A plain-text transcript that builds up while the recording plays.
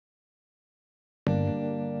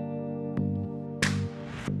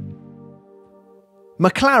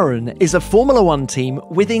McLaren is a Formula One team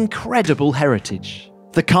with incredible heritage.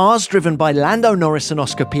 The cars driven by Lando Norris and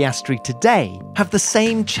Oscar Piastri today have the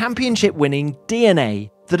same championship-winning DNA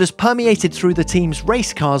that has permeated through the team's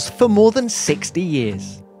race cars for more than 60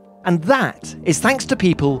 years. And that is thanks to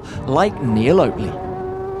people like Neil Oatley.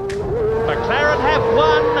 McLaren have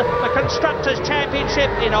won the Constructors' Championship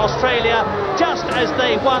in Australia, just as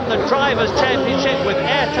they won the Drivers' Championship with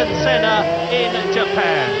Ayrton Senna in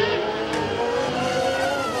Japan.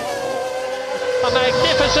 A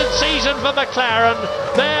magnificent season for McLaren.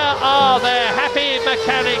 There are their happy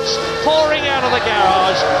mechanics pouring out of the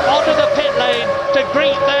garage onto the pit lane to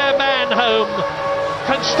greet their man home.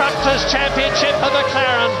 Constructors' Championship for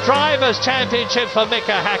McLaren, Drivers' Championship for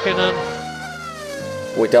Mika Hakkinen.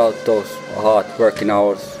 Without those hard working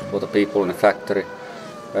hours for the people in the factory,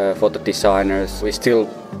 for the designers, we still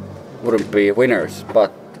wouldn't be winners.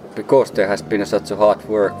 But because there has been such a hard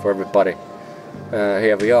work for everybody,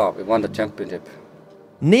 here we are, we won the championship.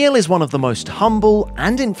 Neil is one of the most humble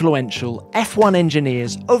and influential F1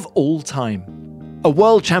 engineers of all time. A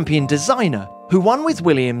world champion designer who won with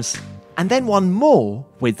Williams and then won more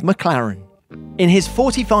with McLaren. In his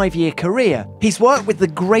 45-year career, he's worked with the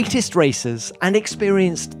greatest racers and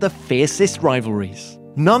experienced the fiercest rivalries.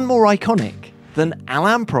 None more iconic than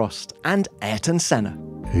Alain Prost and Ayrton Senna.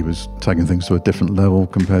 He was taking things to a different level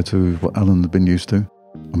compared to what Alain had been used to.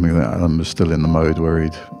 I mean, Alain was still in the mode where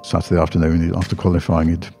Saturday afternoon, after qualifying,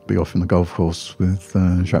 he'd be off in the golf course with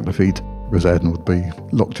Jacques Lafitte. Whereas Ayrton would be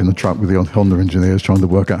locked in the truck with the Honda engineers trying to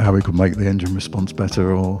work out how he could make the engine response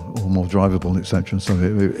better or more drivable, etc. So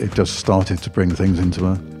it just started to bring things into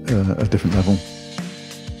a different level.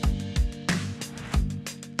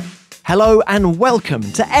 Hello and welcome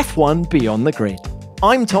to F1 Beyond the Grid.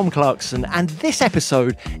 I'm Tom Clarkson and this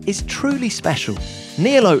episode is truly special.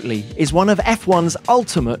 Neil Oatley is one of F1's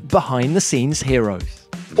ultimate behind-the-scenes heroes.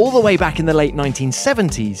 All the way back in the late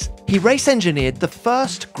 1970s, he race engineered the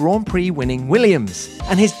first Grand Prix winning Williams,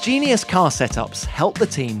 and his genius car setups helped the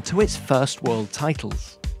team to its first world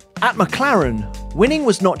titles. At McLaren, winning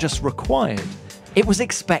was not just required, it was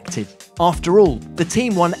expected. After all, the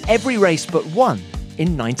team won every race but one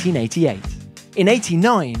in 1988. In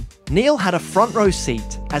 '89, Neil had a front row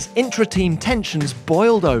seat as intra-team tensions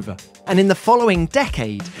boiled over, and in the following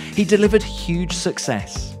decade, he delivered huge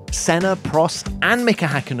success. Senna, Prost and Mika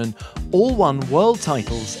Hakkinen all won world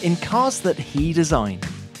titles in cars that he designed.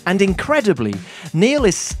 And incredibly, Neil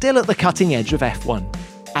is still at the cutting edge of F1.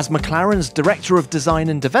 As McLaren's Director of Design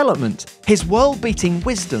and Development, his world-beating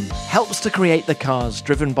wisdom helps to create the cars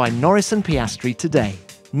driven by Norris and Piastri today.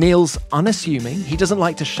 Neil's unassuming, he doesn't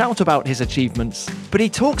like to shout about his achievements, but he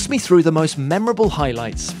talks me through the most memorable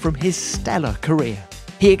highlights from his stellar career.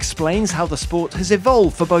 He explains how the sport has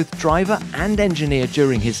evolved for both driver and engineer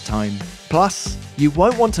during his time. Plus, you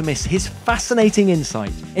won't want to miss his fascinating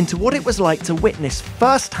insight into what it was like to witness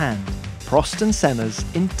firsthand Prost and Senna's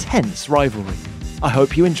intense rivalry. I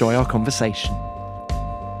hope you enjoy our conversation.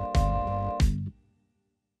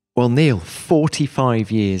 Well, Neil,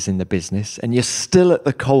 45 years in the business and you're still at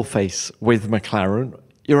the coalface with McLaren.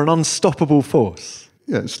 You're an unstoppable force.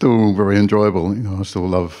 Yeah, it's still very enjoyable. You know, I still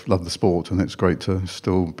love the sport, and it's great to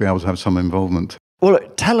still be able to have some involvement. Well,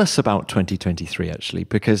 tell us about 2023, actually,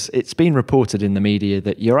 because it's been reported in the media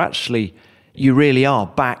that you really are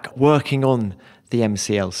back working on the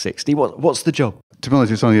MCL 60. What's the job? To be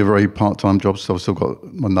honest, it's only a very part-time job, so I've still got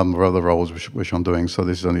a number of other roles which I'm doing, so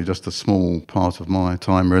this is only just a small part of my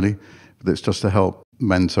time, really. But it's just to help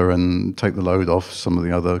mentor and take the load off some of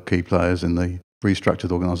the other key players in the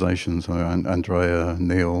restructured organisation, so Andrea,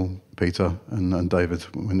 Neil, Peter and David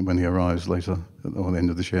when he arrives later at the end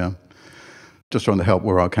of this year. Just trying to help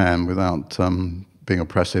where I can without being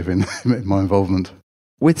oppressive in my involvement.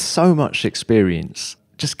 With so much experience,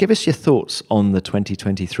 just give us your thoughts on the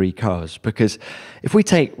 2023 cars, because if we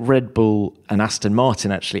take Red Bull and Aston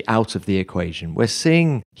Martin actually out of the equation, we're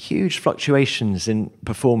seeing huge fluctuations in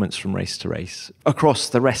performance from race to race across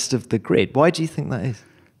the rest of the grid. Why do you think that is?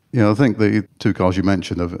 Yeah, I think the two cars you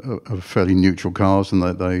mentioned are fairly neutral cars, and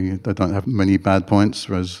they don't have many bad points,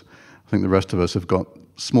 whereas I think the rest of us have got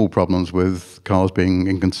small problems with cars being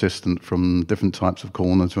inconsistent from different types of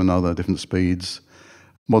corner to another, different speeds.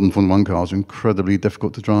 Modern Formula 1 cars are incredibly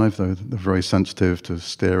difficult to drive. They're very sensitive to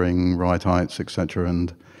steering, ride heights, etc.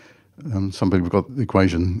 And some people have got the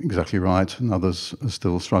equation exactly right, and others are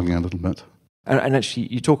still struggling a little bit. And actually,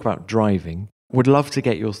 you talk about driving. Would love to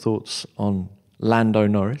get your thoughts on Lando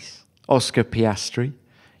Norris, Oscar Piastri.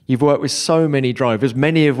 You've worked with so many drivers,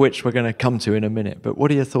 many of which we're going to come to in a minute. But what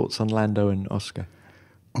are your thoughts on Lando and Oscar?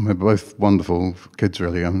 I mean, both wonderful kids,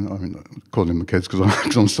 really. I mean, calling them kids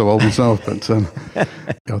because I'm so old myself. But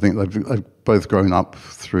I think they've both grown up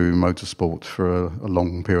through motorsport for a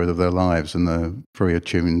long period of their lives, and they're very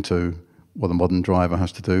attuned to what a modern driver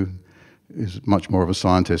has to do. Is much more of a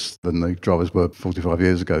scientist than the drivers were 45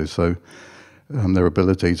 years ago. So their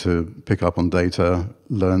ability to pick up on data,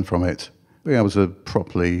 learn from it, be able to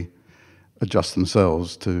properly adjust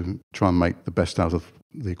themselves to try and make the best out of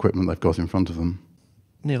the equipment they've got in front of them.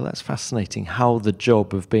 Neil, that's fascinating how the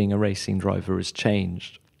job of being a racing driver has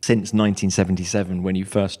changed since 1977 when you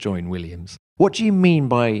first joined Williams. What do you mean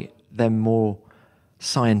by them more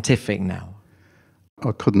scientific now?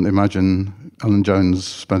 I couldn't imagine Alan Jones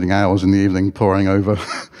spending hours in the evening poring over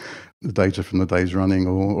the data from the day's running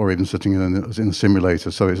or even sitting in a simulator.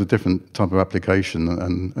 So it's a different type of application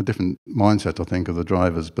and a different mindset, I think, of the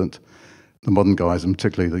drivers. But the modern guys, and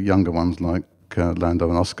particularly the younger ones like Lando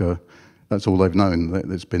and Oscar, that's all they've known.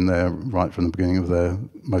 It's been there right from the beginning of their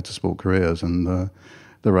motorsport careers, and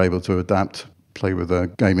they're able to adapt, play with their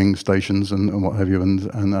gaming stations and what have you,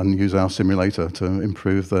 and use our simulator to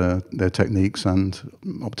improve their techniques and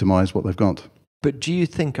optimise what they've got. But do you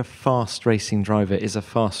think a fast racing driver is a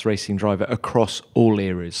fast racing driver across all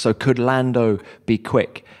eras? So could Lando be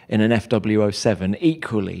quick in an FW07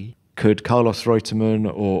 equally? Could Carlos Reutemann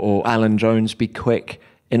or Alan Jones be quick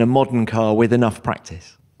in a modern car with enough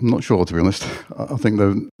practice? I'm not sure, to be honest. I think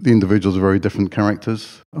the individuals are very different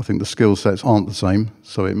characters. I think the skill sets aren't the same,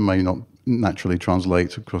 so it may not naturally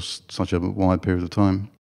translate across such a wide period of time.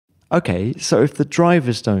 Okay, so if the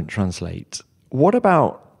drivers don't translate, what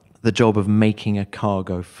about the job of making a car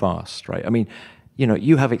go fast, right? I mean,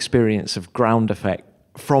 you have experience of ground effect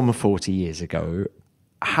from 40 years ago.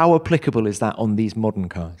 How applicable is that on these modern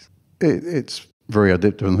cars? It's very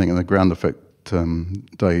addictive, I think, in the ground effect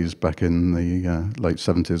days back in the late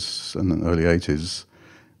 70s and early 80s.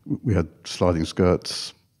 We had sliding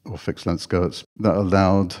skirts or fixed length skirts that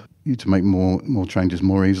allowed you to make more changes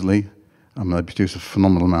more easily. I mean, they produce a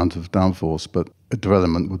phenomenal amount of downforce, but a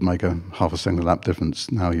development would make a half a single lap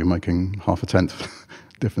difference. Now you're making half a tenth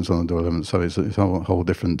difference on the development, so it's a whole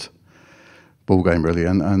different ball game, really,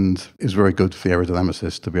 and it's very good for the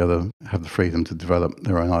aerodynamicists to be able to have the freedom to develop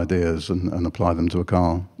their own ideas and apply them to a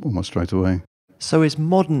car almost straight away. So is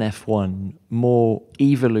modern F1 more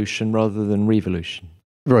evolution rather than revolution?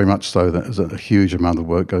 Very much so. There's a huge amount of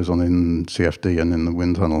work goes on in CFD and in the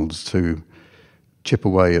wind tunnels to chip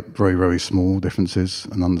away at very, very small differences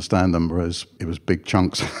and understand them, whereas it was big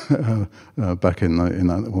chunks back in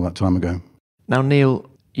all that time ago. Now, Neil,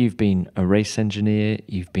 you've been a race engineer,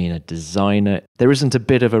 you've been a designer. There isn't a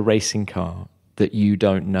bit of a racing car that you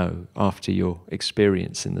don't know after your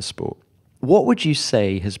experience in the sport. What would you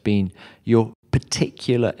say has been your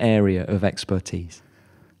particular area of expertise?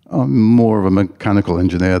 I'm more of a mechanical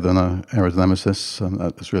engineer than an aerodynamicist, and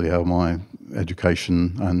that's really how my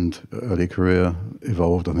education and early career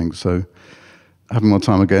evolved, I think. So having more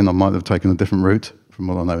time again, I might have taken a different route from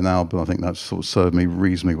what I know now, but I think that's sort of served me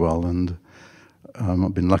reasonably well, and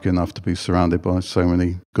I've been lucky enough to be surrounded by so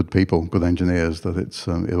many good people, good engineers, that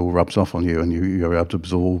it all rubs off on you, and you're able to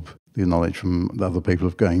absorb the knowledge from that other people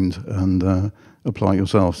have gained and apply it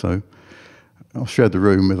yourself. So I've shared the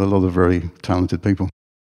room with a lot of very talented people.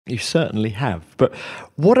 You certainly have. But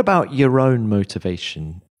what about your own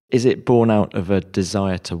motivation? Is it born out of a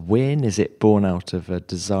desire to win? Is it born out of a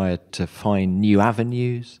desire to find new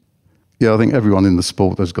avenues? Yeah, I think everyone in the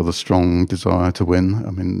sport has got a strong desire to win. I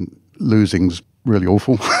mean, losing's really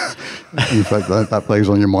awful. In fact, that plays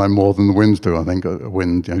on your mind more than the wins do. I think a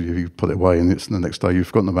win, you put it away and it's the next day you've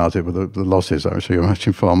forgotten about it, but the losses are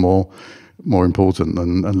actually far more important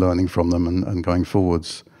than learning from them and going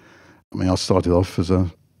forwards. I mean, I started off as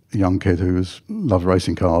a young kid who loved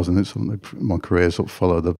racing cars, and my career sort of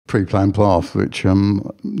followed a pre-planned path, which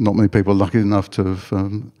not many people are lucky enough to have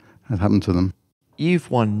had happen to them.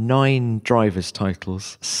 You've won 9 drivers'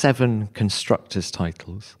 titles, 7 constructors'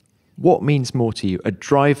 titles. What means more to you, a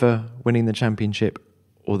driver winning the championship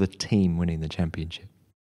or the team winning the championship?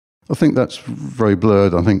 I think that's very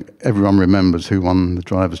blurred. I think everyone remembers who won the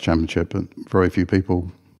drivers' championship, but very few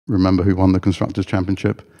people remember who won the constructors'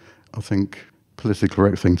 championship. I think politically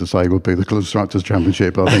correct thing to say would be the constructors'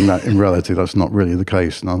 championship. I think that in reality that's not really the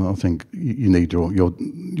case, and I think you need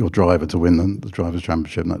your driver to win the drivers'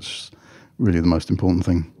 championship, and that's really the most important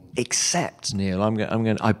thing. Except, Neil,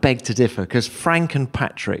 I beg to differ, because Frank and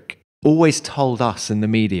Patrick always told us in the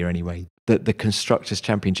media anyway that the Constructors'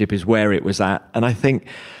 Championship is where it was at. And I think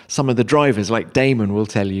some of the drivers, like Damon, will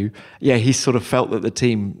tell you, yeah, he sort of felt that the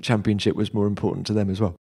team championship was more important to them as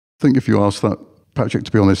well. I think if you ask that Patrick,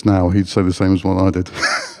 to be honest now, he'd say the same as what I did.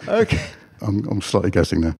 Okay. I'm slightly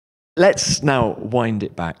guessing there. Let's now wind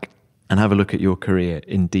it back and have a look at your career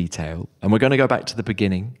in detail. And we're going to go back to the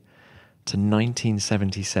beginning, to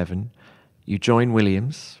 1977. You join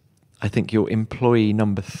Williams. I think you're employee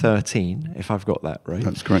number 13, if I've got that right.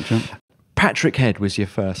 That's correct, yeah. Patrick Head was your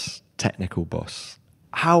first technical boss.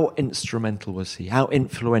 How instrumental was he? How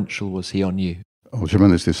influential was he on you? Oh,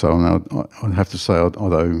 tremendously so. And I'd have to say I'd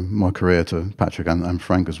owe my career to Patrick and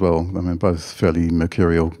Frank as well. I mean, both fairly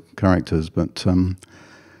mercurial characters, but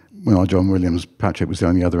when I joined Williams, Patrick was the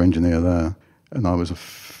only other engineer there, and I was a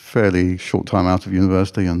fairly short time out of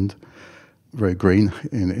university and very green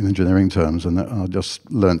in engineering terms, and I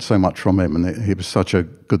just learnt so much from him, and he was such a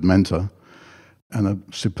good mentor and a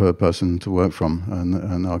superb person to work from,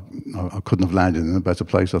 and I couldn't have landed in a better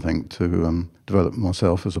place, I think, to develop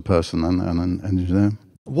myself as a person and an engineer.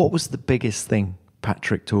 What was the biggest thing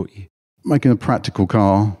Patrick taught you? Making a practical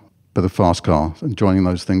car, but a fast car, and joining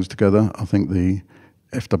those things together. I think the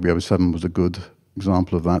FW07 was a good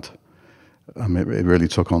example of that. It really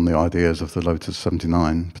took on the ideas of the Lotus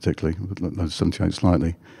 79, particularly, Lotus 78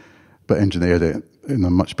 slightly, but engineered it in a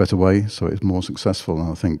much better way, so it's more successful.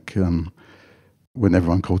 And I think when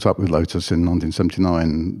everyone caught up with Lotus in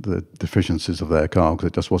 1979, the deficiencies of their car, because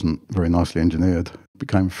it just wasn't very nicely engineered,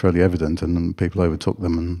 became fairly evident, and people overtook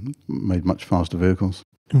them and made much faster vehicles.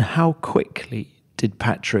 And how quickly did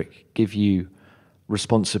Patrick give you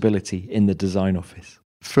responsibility in the design office?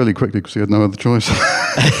 Fairly quickly, because he had no other choice.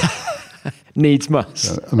 Needs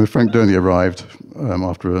must. I mean, Frank Durney arrived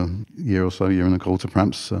after a year or so, year and a quarter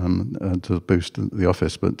perhaps, to boost the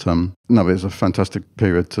office. But no, it was a fantastic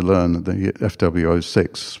period to learn. The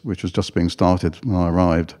FW06, which was just being started when I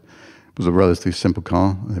arrived, was a relatively simple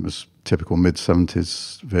car. It was typical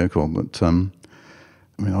mid-70s vehicle. But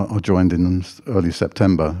I joined in early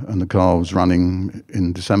September, and the car was running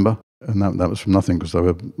in December. And that was from nothing, because they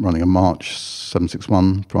were running a March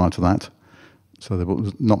 761 prior to that. So there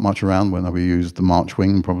was not much around when we used the March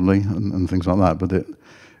wing probably and things like that. But it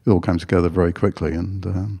all came together very quickly,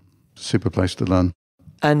 and super place to learn.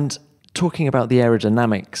 And talking about the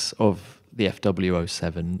aerodynamics of the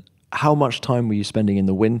FW07, how much time were you spending in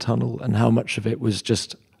the wind tunnel, and how much of it was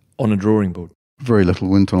just on a drawing board? Very little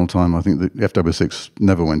wind tunnel time. I think the FW6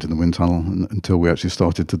 never went in the wind tunnel until we actually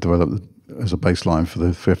started to develop as a baseline for the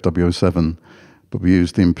FW07. But we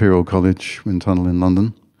used the Imperial College wind tunnel in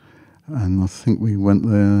London, and I think we went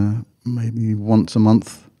there maybe once a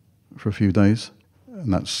month for a few days,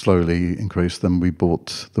 and that slowly increased. Then we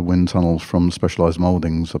bought the wind tunnels from Specialised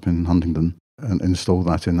Mouldings up in Huntingdon and installed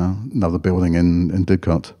that in another building in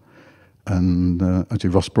Didcot. And actually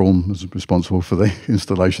Ross Braun was responsible for the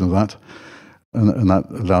installation of that. And that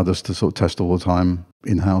allowed us to sort of test all the time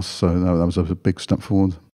in-house, so that was a big step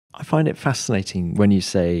forward. I find it fascinating when you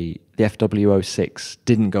say the FW06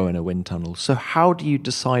 didn't go in a wind tunnel. So how do you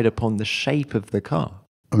decide upon the shape of the car?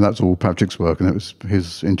 And that's all Patrick's work, and it was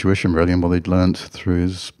his intuition really, and what he'd learnt through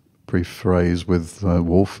his brief forays with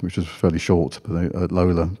Wolf, which was fairly short, but at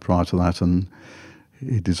Lola prior to that, and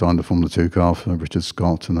he designed a Formula 2 car for Richard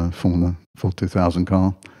Scott and a Formula 2000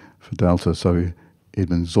 car for Delta, so he'd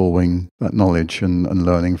been absorbing that knowledge and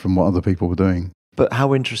learning from what other people were doing. But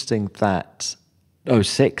how interesting that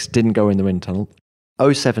 06 didn't go in the wind tunnel.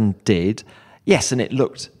 07 did. Yes, and it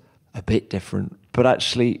looked a bit different, but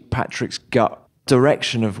actually Patrick's gut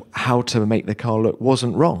direction of how to make the car look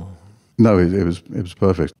wasn't wrong. No, it was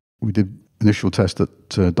perfect. We did initial test at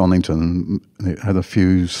Donington, and it had a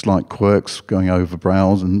few slight quirks going over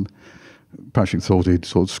brows, and Patrick thought he'd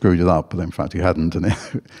sort of screwed it up, but in fact he hadn't, and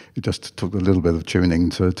it just took a little bit of tuning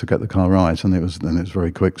to get the car right, and it was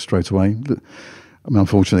very quick straight away. I mean,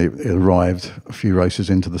 unfortunately, it arrived a few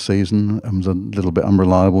races into the season and was a little bit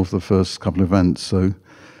unreliable for the first couple of events, so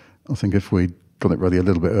I think if we'd got it ready a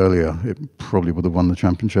little bit earlier, it probably would have won the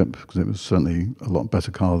championship, because it was certainly a lot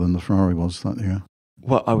better car than the Ferrari was that year.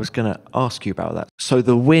 Well, I was going to ask you about that. So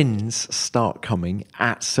the wins start coming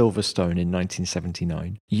at Silverstone in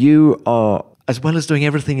 1979. You are, as well as doing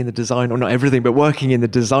everything in the design, or not everything, but working in the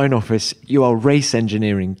design office, you are race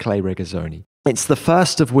engineering Clay Regazzoni. It's the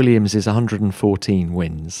first of Williams' 114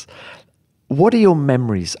 wins. What are your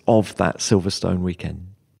memories of that Silverstone weekend?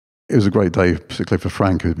 It was a great day, particularly for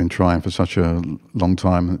Frank, who'd been trying for such a long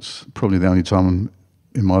time. It's probably the only time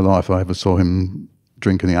in my life I ever saw him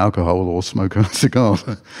drink any alcohol or smoke a cigar.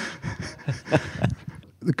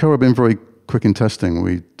 The car had been very quick in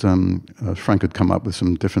testing. Frank had come up with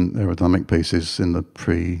some different aerodynamic pieces in the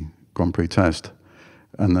pre-Grand Prix test,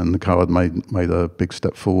 and then the car had made a big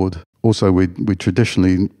step forward. Also, we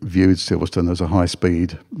traditionally viewed Silverstone as a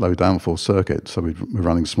high-speed, low-downforce circuit, so we're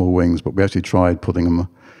running small wings, but we actually tried putting them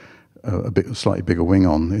a slightly bigger wing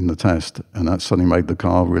on in the test, and that suddenly made the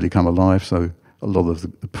car really come alive. So a lot of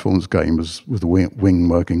the performance gain was the wing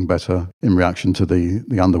working better in reaction to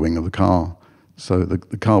the underwing of the car. So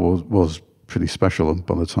the car was pretty special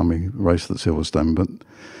by the time we raced at Silverstone. But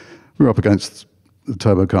we were up against the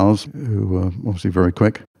turbo cars, who were obviously very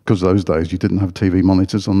quick. Because those days you didn't have TV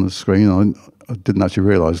monitors on the screen. I didn't actually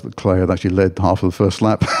realise that Clay had actually led half of the first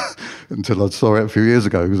lap until I saw it a few years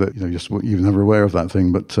ago. Because you were never aware of that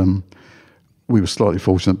thing. But we were slightly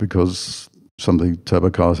fortunate because some of the turbo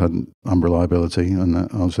cars had unreliability, and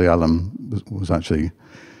obviously Alain was actually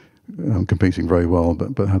competing very well,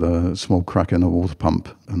 but had a small crack in a water pump,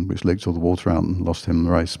 and which leaked all the water out and lost him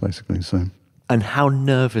the race basically. So. And how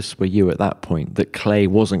nervous were you at that point that Clay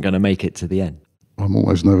wasn't going to make it to the end? I'm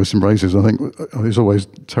always nervous in races. I think it's always a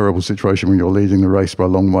terrible situation when you're leading the race by a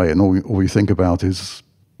long way and all you think about is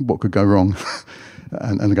what could go wrong.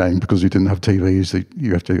 and again, because you didn't have TVs,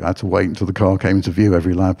 you had to wait until the car came into view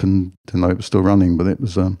every lap and to know it was still running. But it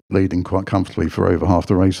was leading quite comfortably for over half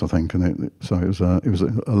the race, I think. And so it was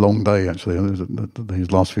a long day, actually.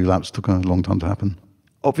 These last few laps took a long time to happen.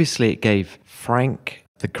 Obviously, it gave Frank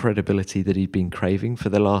the credibility that he'd been craving for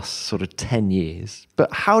the last sort of 10 years.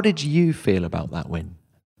 But how did you feel about that win?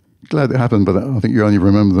 Glad it happened, but I think you only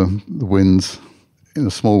remember the wins in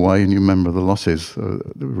a small way, and you remember the losses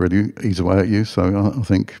that really eat away at you. So I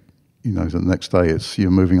think, the next day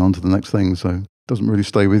you're moving on to the next thing, so it doesn't really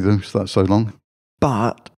stay with you so long.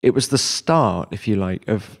 But it was the start, if you like,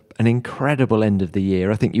 of an incredible end of the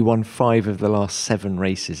year. I think you won 5 of the last 7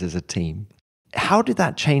 races as a team. How did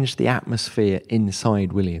that change the atmosphere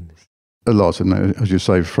inside Williams? A lot, and as you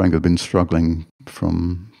say, Frank had been struggling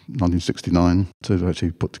from 1969 to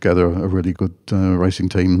actually put together a really good racing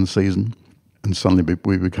team in the season. And suddenly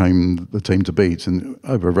we became the team to beat, and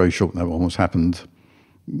over a very short, that almost happened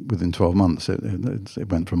within 12 months. It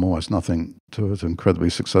went from almost nothing to an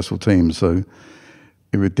incredibly successful team. So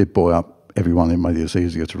it did buoy up everyone. It made it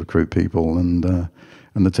easier to recruit people, and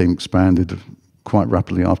the team expanded quite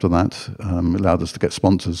rapidly after that. Allowed us to get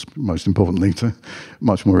sponsors, most importantly, to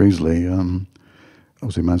much more easily.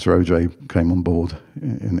 Obviously, Mansur OJ came on board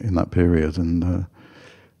in that period, and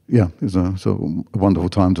it was a wonderful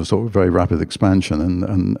time to sort of very rapid expansion,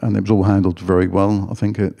 and it was all handled very well. I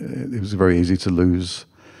think it was very easy to lose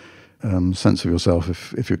sense of yourself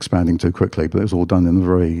if you're expanding too quickly, but it was all done in a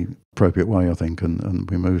very appropriate way, I think, and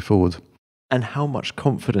we moved forward. And how much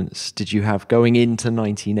confidence did you have going into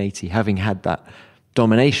 1980, having had that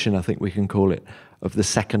domination, I think we can call it, of the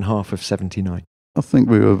second half of 79? I think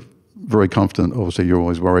we were very confident. Obviously, you're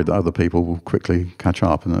always worried that other people will quickly catch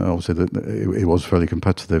up, and obviously it was fairly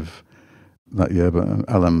competitive that year, but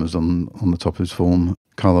Alain was on the top of his form.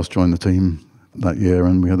 Carlos joined the team that year,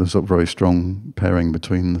 and we had a sort of very strong pairing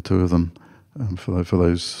between the two of them for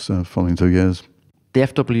those following 2 years. The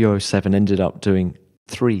FW07 ended up doing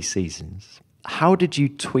 3 seasons. How did you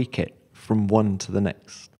tweak it from one to the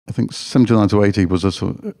next? I think 79 to 80 was a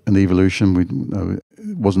sort of an evolution.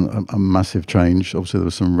 It wasn't a massive change. Obviously, there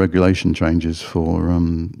were some regulation changes for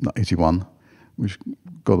 81, which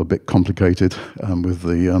got a bit complicated with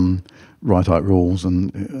the right-height rules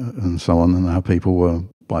and so on, and how people were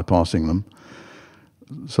bypassing them.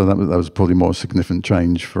 So that was probably more significant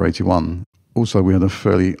change for 81. Also, we had a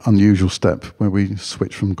fairly unusual step where we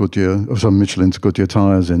switched from Michelin to Goodyear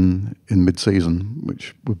tyres in mid-season,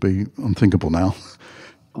 which would be unthinkable now.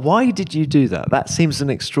 Why did you do that? That seems an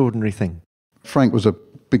extraordinary thing. Frank was a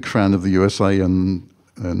big fan of the USA and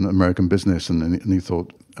American business, and he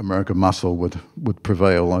thought American muscle would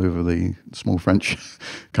prevail over the small French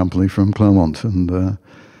company from Clermont, and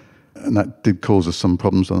that did cause us some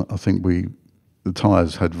problems. I think the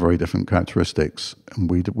tyres had very different characteristics, and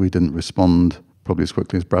we didn't respond probably as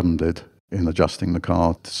quickly as Brabham did in adjusting the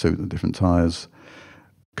with to suit the different tyres.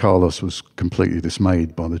 Carlos was completely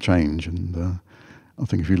dismayed by the change, and I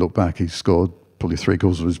think if you look back, he scored probably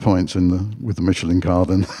 3/4 of his points with the Michelin car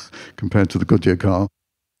than compared to the Goodyear car.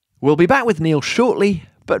 We'll be back with Neil shortly,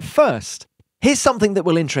 but first, here's something that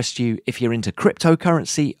will interest you if you're into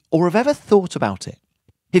cryptocurrency or have ever thought about it.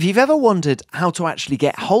 If you've ever wondered how to actually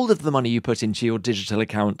get hold of the money you put into your digital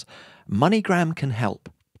account, MoneyGram can help.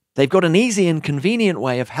 They've got an easy and convenient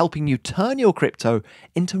way of helping you turn your crypto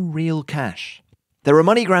into real cash. There are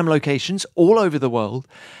MoneyGram locations all over the world,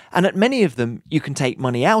 and at many of them, you can take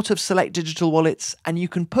money out of select digital wallets and you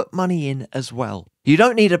can put money in as well. You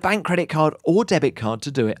don't need a bank credit card or debit card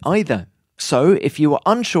to do it either. So if you are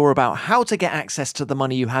unsure about how to get access to the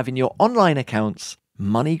money you have in your online accounts,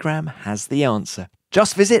 MoneyGram has the answer.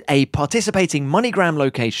 Just visit a participating MoneyGram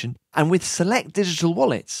location, and with select digital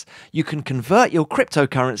wallets, you can convert your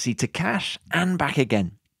cryptocurrency to cash and back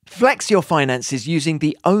again. Flex your finances using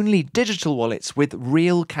the only digital wallets with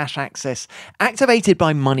real cash access, activated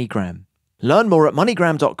by MoneyGram. Learn more at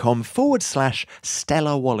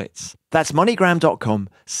moneygram.com/Stellar Wallets. That's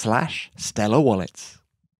moneygram.com/Stellar Wallets.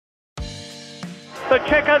 The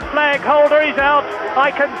checkered flag holder is out.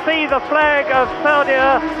 I can see the flag of Saudi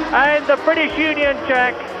and the British Union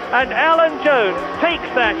Jack, and Alan Jones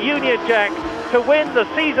takes that Union Jack to win the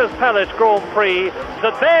Caesars Palace Grand Prix.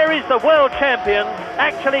 That there is the world champion,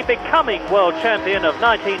 actually becoming world champion of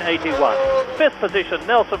 1981. Fifth position,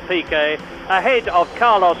 Nelson Piquet, ahead of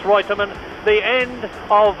Carlos Reutemann. The end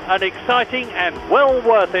of an exciting and well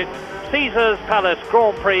worth it Caesars Palace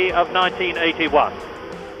Grand Prix of 1981.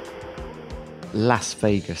 Las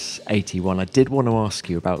Vegas 81. I did want to ask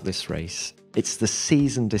you about this race. It's the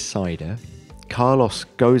season decider. Carlos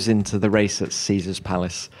goes into the race at Caesars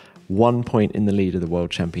Palace 1 point in the lead of the World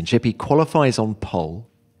Championship. He qualifies on pole,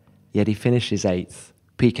 yet he finishes 8th.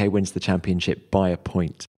 Piquet wins the championship by a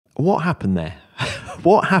point. What happened there?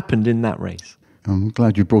 What happened in that race? I'm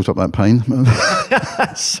glad you brought up that pain.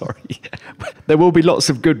 Sorry. There will be lots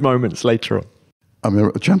of good moments later on. I mean,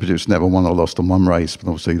 the championship's never won or lost on one race, but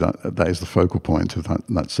obviously that is the focal point of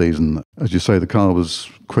that season. As you say, the car was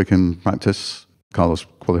quick in practice. Carlos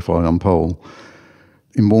qualified on pole.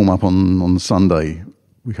 In warm-up on Sunday,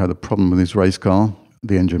 we had a problem with his race car.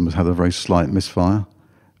 The engine had a very slight misfire,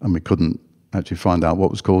 and we couldn't actually find out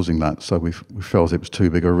what was causing that. So we felt it was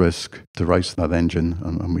too big a risk to race that engine,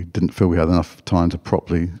 and we didn't feel we had enough time to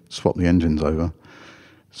properly swap the engines over.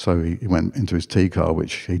 So he went into his T car,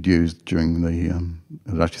 which he'd used during it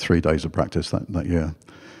was actually 3 days of practice that year.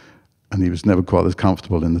 And he was never quite as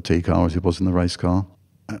comfortable in the T car as he was in the race car.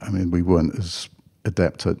 I mean, we weren't as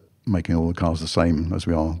adept at making all the cars the same as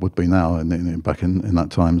we would be now back in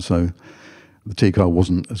that time. So the T car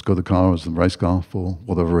wasn't as good a car as the race car for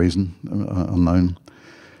whatever reason, unknown.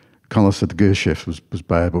 Carlos said the gear shift was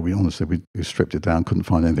bad, but we stripped it down, couldn't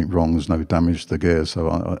find anything wrong. There's no damage to the gear, so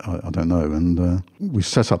I don't know. And we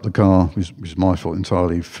set up the car, which was my fault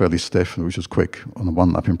entirely, fairly stiff, which was quick on the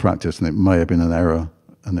one lap in practice, and it may have been an error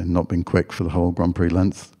and then not been quick for the whole Grand Prix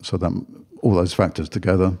length. So that all those factors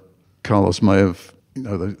together, Carlos may have,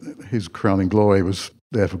 his crowning glory was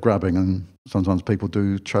there for grabbing, and sometimes people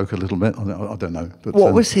do choke a little bit. I don't know. But,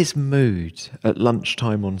 what was his mood at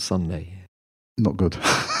lunchtime on Sunday? Not good.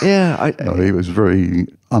 Yeah. No, he was very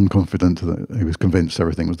unconfident. He was convinced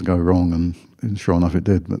everything was to go wrong, and sure enough it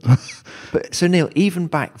did. But so Neil, even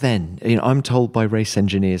back then, I'm told by race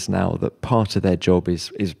engineers now that part of their job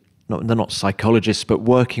is not, they're not psychologists, but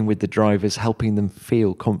working with the drivers, helping them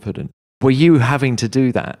feel confident. Were you having to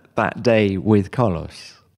do that day with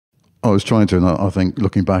Carlos? I was trying to, and I think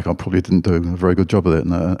looking back, I probably didn't do a very good job of it,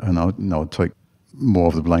 and I'd take more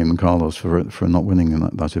of the blame than Carlos for not winning in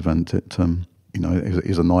that event. It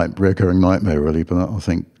is a recurring nightmare, really. But I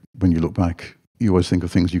think when you look back, you always think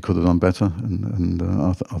of things you could have done better, and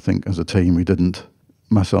I think as a team we didn't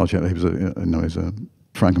massage it.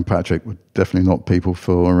 Frank and Patrick were definitely not people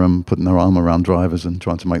for putting their arm around drivers and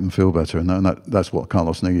trying to make them feel better, and that's what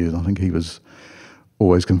Carlos needed. I think he was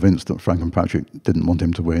always convinced that Frank and Patrick didn't want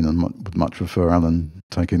him to win and would much prefer Alain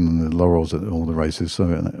taking the laurels at all the races,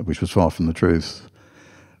 which was far from the truth.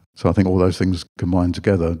 So I think all those things combined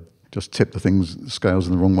together just tipped the scales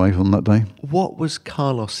in the wrong way on that day. What was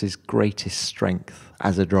Carlos's greatest strength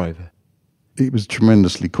as a driver? He was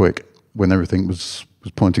tremendously quick when everything was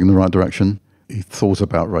pointing in the right direction. He thought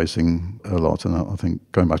about racing a lot, and I think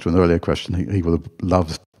going back to an earlier question, he would have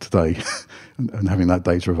loved today and having that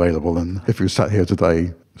data available. And if he was sat here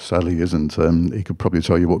today, sadly he isn't, he could probably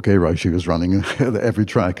tell you what gear race he was running at every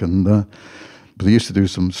track. But he used to do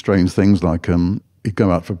some strange things, like he'd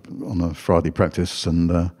go out on a Friday practice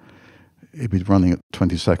and he'd be running at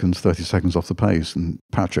 20 seconds, 30 seconds off the pace, and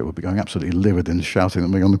Patrick would be going absolutely livid and shouting at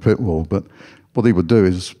me on the pit wall. But what he would do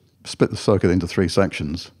is split the circuit into 3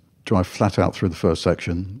 sections, drive flat out through the first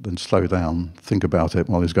section, then slow down, think about it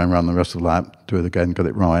while he's going around the rest of the lap, do it again, get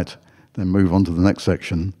it right, then move on to the next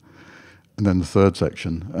section, and then the third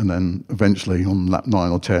section. And then eventually on lap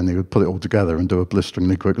 9 or 10, he would put it all together and do a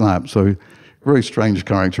blisteringly quick lap. So very strange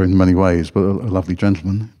character in many ways, but a lovely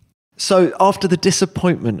gentleman. So after the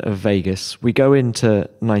disappointment of Vegas, we go into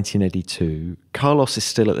 1982. Carlos is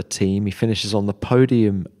still at the team. He finishes on the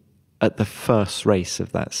podium at the first race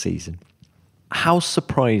of that season. How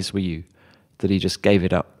surprised were you that he just gave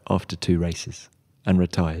it up after 2 races and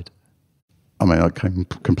retired? I mean, it came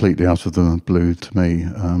completely out of the blue to me.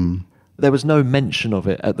 There was no mention of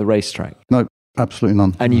it at the racetrack? No, absolutely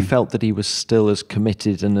none. And you felt that he was still as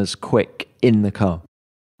committed and as quick in the car?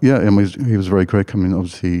 Yeah, and he was very quick. I mean,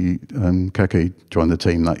 obviously, Keke joined the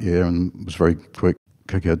team that year and was very quick.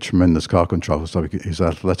 Keke had tremendous car control, so his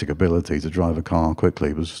athletic ability to drive a car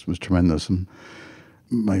quickly was tremendous. And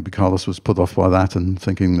maybe Carlos was put off by that and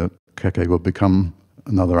thinking that Keke would become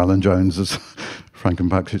another Alan Jones as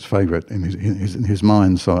Frankenbach's favourite in his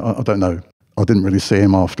mind. So I don't know. I didn't really see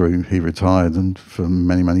him after he retired and for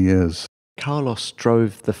many, many years. Carlos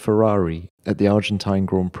drove the Ferrari at the Argentine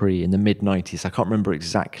Grand Prix in the mid-90s. I can't remember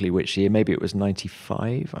exactly which year. Maybe it was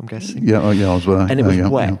 95, I'm guessing. Yeah, I was there. And it was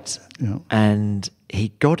wet. Yeah. And he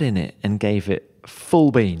got in it and gave it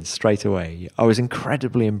full beans straight away. I was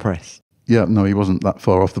incredibly impressed. Yeah, no, he wasn't that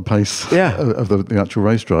far off the pace of the actual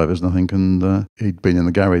race drivers, I think. And he'd been in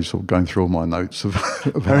the garage sort of going through all my notes of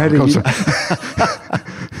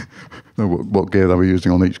what gear they were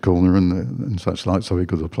using on each corner and such like, so he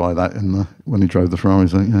could apply that when he drove the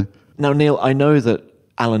Ferraris. Now, Neil, I know that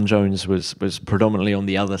Alan Jones was predominantly on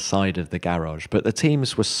the other side of the garage, but the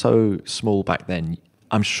teams were so small back then.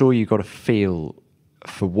 I'm sure you got a feel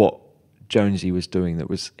for what Jonesy was doing that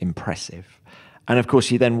was impressive. And of course,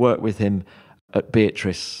 you then worked with him at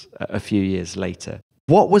Beatrice a few years later.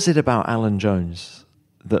 What was it about Alan Jones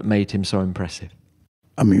that made him so impressive?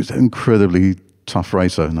 I mean, he was an incredibly tough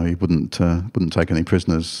racer. No, he wouldn't take any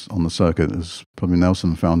prisoners on the circuit, as probably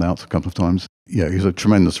Nelson found out a couple of times. Yeah, he was a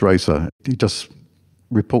tremendous racer. He just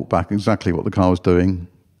report back exactly what the car was doing,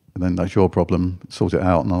 and then that's your problem, sort it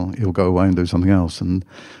out, and he'll go away and do something else. And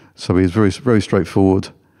so he was very, very straightforward.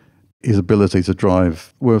 His ability to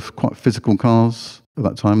drive were quite physical cars at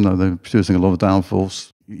that time. Though they were producing a lot of downforce.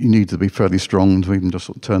 You need to be fairly strong to even just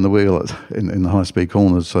sort of turn the wheel in the high-speed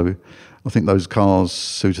corners. So I think those cars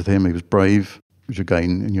suited him. He was brave, which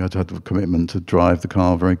again, and you had to have a commitment to drive the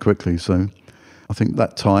car very quickly. So I think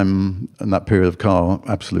that time and that period of car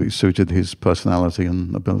absolutely suited his personality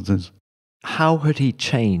and abilities. How had he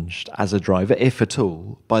changed as a driver, if at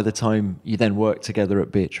all, by the time you then worked together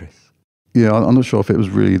at Beatrice? Yeah, I'm not sure if it was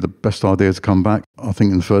really the best idea to come back. I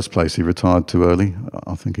think in the first place he retired too early.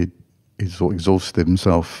 I think he sort of exhausted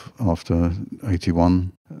himself after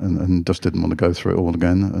 81 and just didn't want to go through it all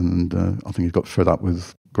again. And I think he got fed up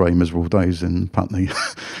with grey, miserable days in Putney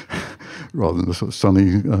rather than the sort of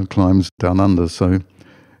sunny climbs down under.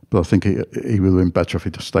 But I think he would have been better if he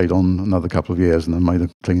just stayed on another couple of years and then made a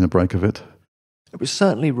cleaner break of it. It was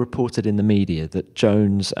certainly reported in the media that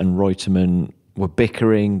Jones and Reutemann were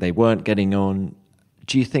bickering, they weren't getting on.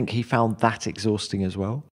 Do you think he found that exhausting as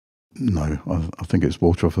well? No, I think it's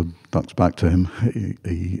water off a duck's back to him.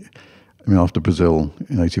 I mean, after Brazil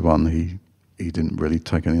in 81, he didn't really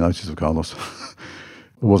take any notice of Carlos.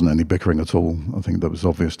 There wasn't any bickering at all. I think that was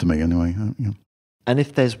obvious to me anyway. Yeah. And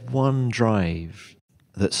if there's one drive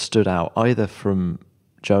that stood out, either from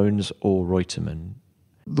Jones or Reutemann?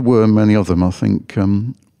 There were many of them. I think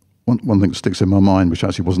one thing that sticks in my mind, which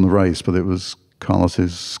actually wasn't a race, but it was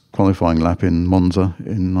Carlos's qualifying lap in Monza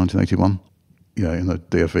in 1981. Yeah, in a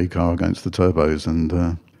DFE car against the turbos, and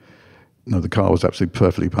the car was absolutely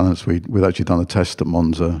perfectly balanced. We'd actually done a test at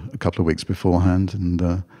Monza a couple of weeks beforehand,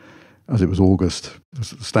 and as it was August, the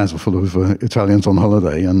stands were full of Italians on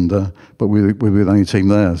holiday, and but we were the only team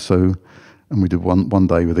there. So, and we did one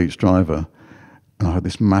day with each driver. And I had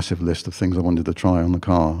this massive list of things I wanted to try on the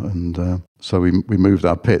car. And so we moved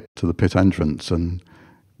our pit to the pit entrance, and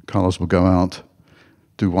Carlos would go out,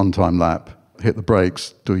 do one time lap, hit the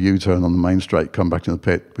brakes, do a U-turn on the main straight, come back to the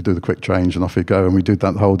pit, we'd do the quick change, and off he'd go. And we did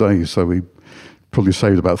that the whole day. So we probably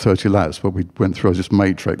saved about 30 laps, but we went through this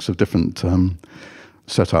matrix of different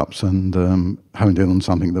setups and honed in on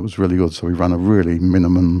something that was really good. So we ran a really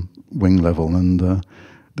minimum wing level, and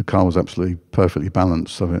the car was absolutely perfectly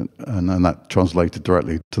balanced, so and that translated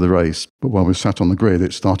directly to the race. But while we sat on the grid,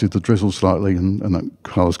 it started to drizzle slightly, and that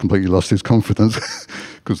Carlos completely lost his confidence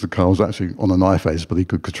because the car was actually on a knife edge, but he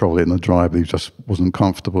could control it in the drive, but he just wasn't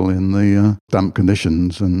comfortable in the damp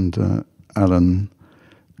conditions. And Alain,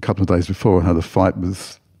 a couple of days before, had a fight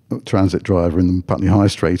with a transit driver in the Putney High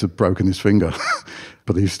Street, had broken his finger,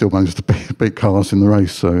 but he still managed to beat Carlos in the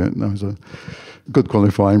race, so that was a good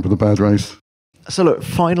qualifying for the bad race. So look,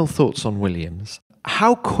 final thoughts on Williams.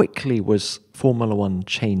 How quickly was Formula One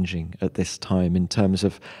changing at this time in terms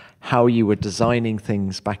of how you were designing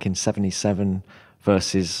things back in 77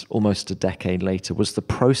 versus almost a decade later? Was the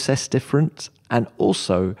process different? And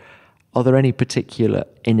also, are there any particular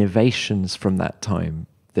innovations from that time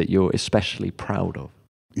that you're especially proud of?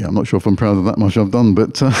 Yeah, I'm not sure if I'm proud of that much I've done,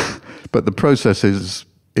 but the process is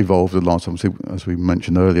evolved a lot. Obviously, as we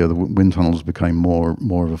mentioned earlier, the wind tunnels became more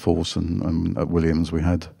of a force, and at Williams we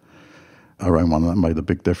had our own one that made a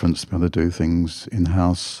big difference, to be able to do things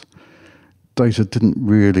in-house. Data didn't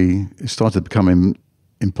really, it started becoming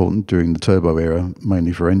important during the turbo era,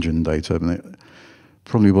 mainly for engine data, and it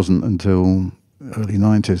probably wasn't until early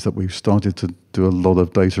 90s that we started to do a lot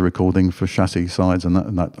of data recording for chassis sides, and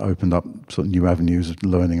that opened up sort of new avenues of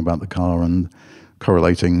learning about the car and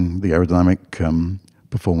correlating the aerodynamic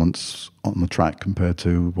performance on the track compared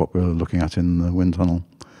to what we're looking at in the wind tunnel.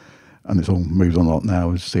 And it's all moved on a lot now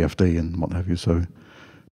with CFD and what have you. So,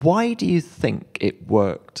 why do you think it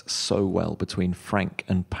worked so well between Frank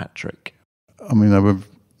and Patrick? I mean, they were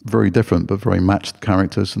very different but very matched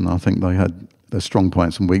characters, and I think they had their strong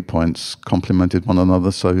points and weak points complemented one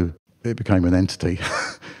another, so it became an entity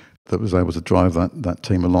that was able to drive that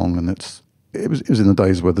team along. And it was in the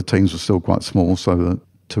days where the teams were still quite small, so that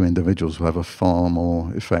two individuals would have a far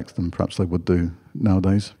more effect than perhaps they would do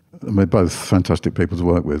nowadays. I mean, both fantastic people to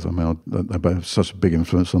work with. I mean, they both have such a big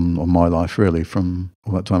influence on my life, really, from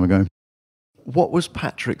all that time ago. What was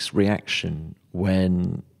Patrick's reaction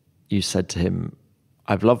when you said to him,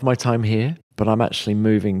 I've loved my time here, but I'm actually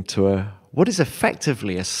moving to what is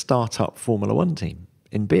effectively a start-up Formula One team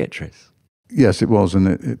in Beatrice? Yes, it was,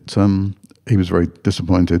 and he was very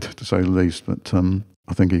disappointed, to say the least, but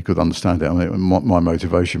I think he could understand it. I mean, my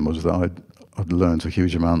motivation was that I'd learned a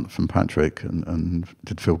huge amount from Patrick and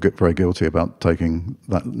did feel very guilty about taking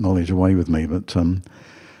that knowledge away with me, but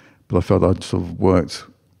I felt I'd sort of worked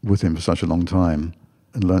with him for such a long time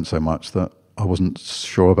and learned so much that I wasn't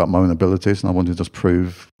sure about my own abilities, and I wanted to just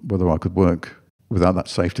prove whether I could work without that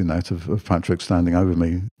safety net of Patrick standing over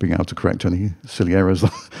me, being able to correct any silly errors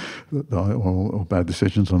or bad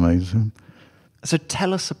decisions I made. So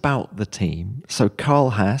tell us about the team. So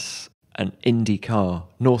Carl Haas, an IndyCar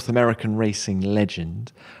North American racing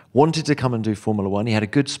legend, wanted to come and do Formula One. He had a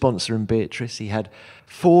good sponsor in Beatrice. He had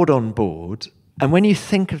Ford on board. And when you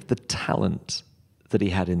think of the talent that he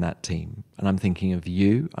had in that team, and I'm thinking of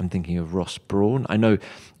you, I'm thinking of Ross Brawn. I know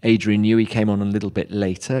Adrian Newey came on a little bit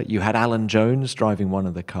later. You had Alan Jones driving one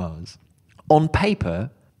of the cars. On paper,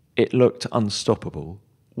 it looked unstoppable.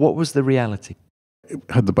 What was the reality? It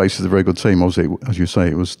had the basis of a very good team. Obviously, as you say,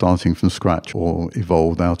 it was starting from scratch or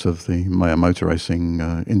evolved out of the Mayer Motor Racing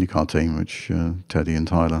IndyCar team, which Teddy and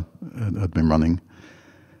Tyler had been running.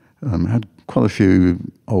 Had quite a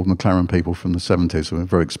few old McLaren people from the 70s who were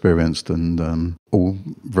very experienced and all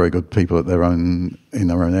very good people in their own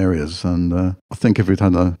areas. And I think if we'd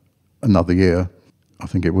had another year, I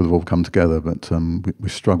think it would have all come together. But we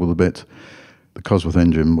struggled a bit. The Cosworth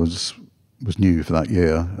engine was new for that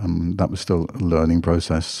year, and that was still a learning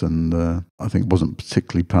process. And I think it wasn't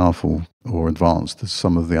particularly powerful or advanced as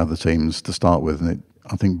some of the other teams to start with. And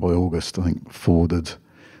I think by August, Ford had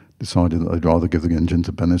decided that they'd rather give the engine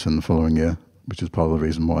to Benetton the following year, which is part of the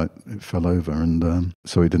reason why it fell over. And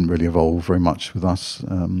so it didn't really evolve very much with us.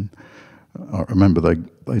 I remember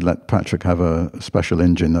they let Patrick have a special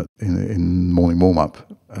engine in morning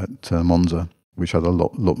warm-up at Monza, which had a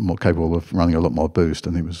lot more capable of running a lot more boost,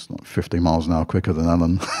 and it was like 50 miles an hour quicker than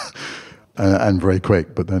Alain. And very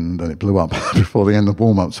quick, but then it blew up before the end of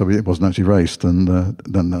warm-up, so it wasn't actually raced, and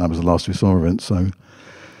then that was the last we saw of it. So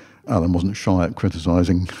Alain wasn't shy at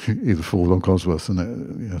criticising either Ford or Cosworth,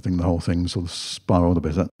 and I think the whole thing sort of spiralled a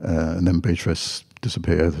bit. And then Beatrice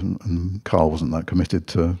disappeared, and Carl wasn't that committed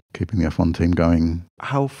to keeping the F1 team going.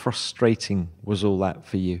 How frustrating was all that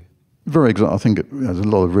for you? Very exciting. I think there's a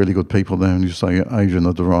lot of really good people there, and you say Adrian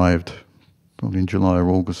had arrived probably in July or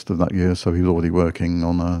August of that year, so he was already working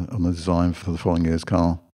on a design for the following year's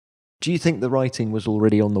car. Do you think the writing was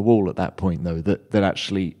already on the wall at that point, though, that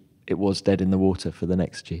actually it was dead in the water for the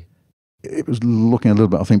next year? It was looking a little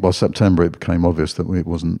bit, I think by September it became obvious that it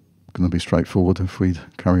wasn't going to be straightforward if we'd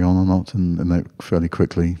carry on or not, and they fairly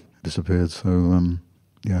quickly disappeared. So,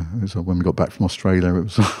 it was when we got back from Australia, it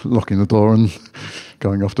was locking the door and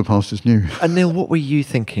going off to pastures new. And Neil, what were you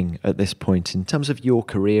thinking at this point in terms of your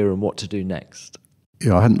career and what to do next?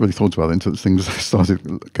 Yeah, I hadn't really thought about it until things started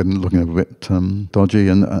looking a bit dodgy,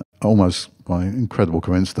 and almost by incredible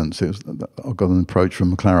coincidence, I got an approach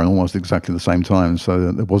from McLaren almost exactly the same time,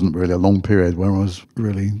 so there wasn't really a long period where I was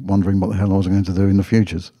really wondering what the hell I was going to do in the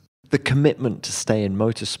futures. The commitment to stay in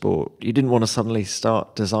motorsport, you didn't want to suddenly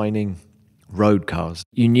start designing road cars.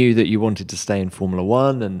 You knew that you wanted to stay in Formula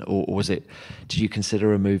One, or was it, did you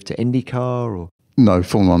consider a move to IndyCar? Or? No,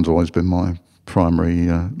 Formula One's always been my primary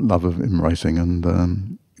love in racing,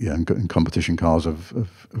 and in competition cars have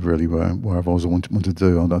really where I've always wanted to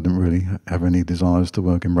do. I didn't really have any desires to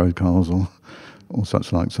work in road cars or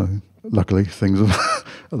such like. So luckily, things have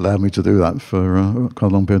allowed me to do that for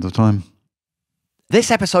quite a long period of time.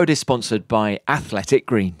 This episode is sponsored by Athletic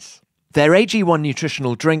Greens. Their AG1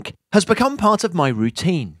 nutritional drink has become part of my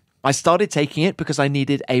routine. I started taking it because I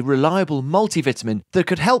needed a reliable multivitamin that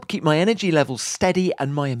could help keep my energy levels steady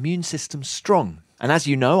and my immune system strong. And as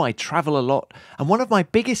you know, I travel a lot, and one of my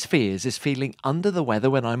biggest fears is feeling under the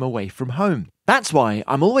weather when I'm away from home. That's why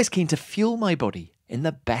I'm always keen to fuel my body in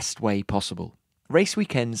the best way possible. Race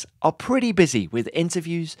weekends are pretty busy with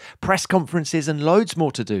interviews, press conferences, and loads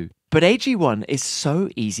more to do. But AG1 is so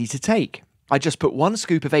easy to take. I just put 1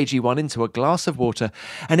 scoop of AG1 into a glass of water,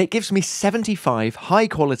 and it gives me 75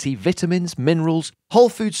 high-quality vitamins, minerals, whole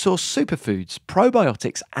food source superfoods,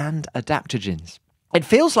 probiotics, and adaptogens. It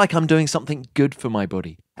feels like I'm doing something good for my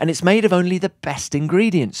body, and it's made of only the best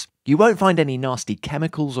ingredients. You won't find any nasty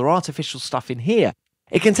chemicals or artificial stuff in here.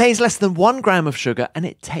 It contains less than 1 gram of sugar, and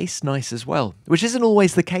it tastes nice as well, which isn't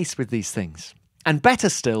always the case with these things. And better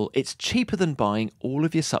still, it's cheaper than buying all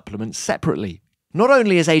of your supplements separately. Not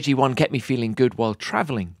only has AG1 kept me feeling good while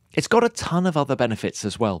travelling, it's got a ton of other benefits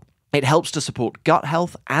as well. It helps to support gut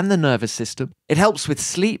health and the nervous system. It helps with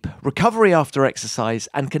sleep, recovery after exercise,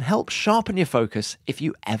 and can help sharpen your focus if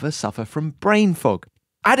you ever suffer from brain fog.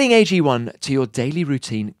 Adding AG1 to your daily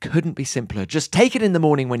routine couldn't be simpler. Just take it in the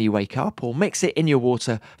morning when you wake up or mix it in your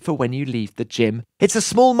water for when you leave the gym. It's a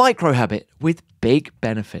small micro habit with big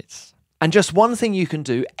benefits. And just one thing you can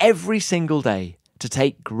do every single day to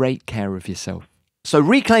take great care of yourself. So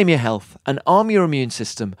reclaim your health and arm your immune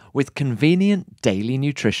system with convenient daily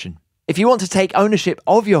nutrition. If you want to take ownership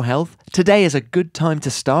of your health, today is a good time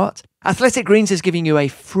to start. Athletic Greens is giving you a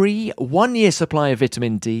free 1-year supply of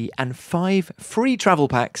vitamin D and 5 free travel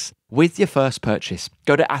packs with your first purchase.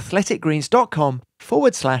 Go to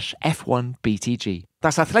athleticgreens.com/F1BTG.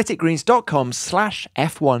 That's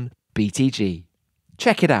athleticgreens.com/F1BTG.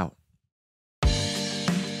 Check it out.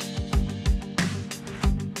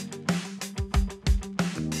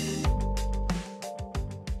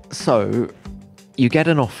 So, you get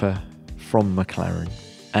an offer from McLaren,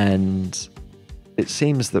 and it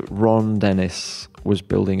seems that Ron Dennis was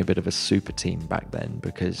building a bit of a super team back then,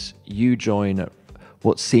 because you join at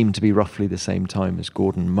what seemed to be roughly the same time as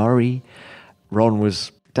Gordon Murray. Ron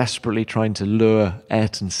was desperately trying to lure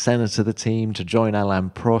Ayrton Senna to the team to join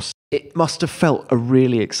Alain Prost. It must have felt a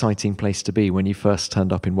really exciting place to be when you first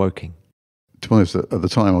turned up in Woking. To be honest, at the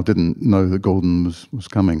time I didn't know that Gordon was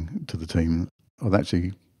coming to the team. I'd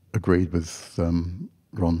actually agreed with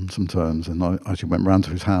Ron some terms, and I actually went round to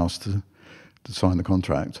his house to sign the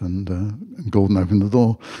contract, and Gordon opened the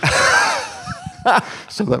door.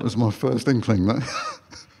 So that was my first inkling.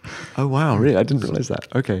 Oh wow, really? I didn't realise that.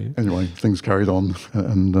 Okay. Anyway, things carried on,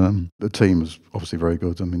 and the team was obviously very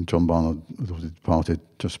good. I mean, John Barnard had obviously departed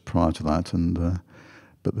just prior to that, and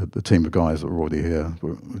but the team of guys that were already here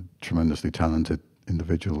were tremendously talented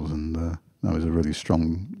individuals, and that was a really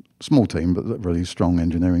strong, small team, but a really strong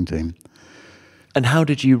engineering team. And how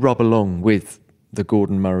did you rub along with the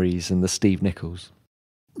Gordon Murrays and the Steve Nicholls?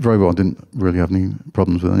 Very well. I didn't really have any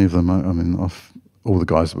problems with any of them. I mean, all the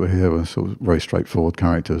guys that were here were sort of very straightforward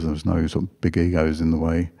characters. There was no sort of big egos in the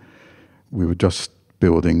way. We were just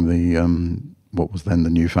building the what was then the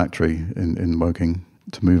new factory in Woking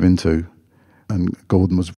to move into, and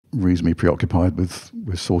Gordon was reasonably preoccupied with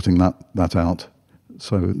sorting that out.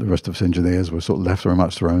 So the rest of us engineers were sort of left very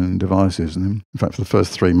much to their own devices. And in fact, for the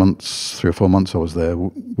first 3 or 4 months I was there,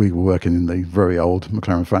 we were working in the very old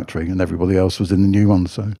McLaren factory, and everybody else was in the new one.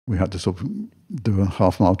 So we had to sort of do a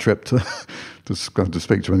half-mile trip to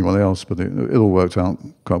speak to anyone else. But it all worked out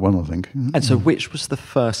quite well, I think. And so which was the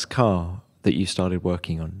first car that you started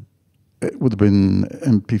working on? It would have been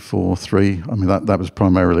MP43. I mean, that was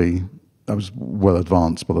primarily... I was well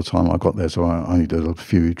advanced by the time I got there, so I only did a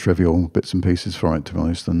few trivial bits and pieces for it, to be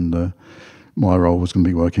honest. And my role was going to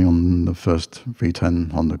be working on the first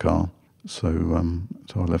V10 Honda car. So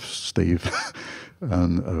I left Steve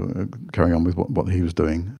and carrying on with what he was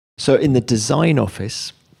doing. So in the design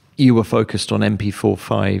office, you were focused on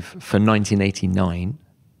MP45 for 1989,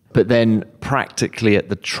 but then practically at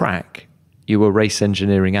the track, you were race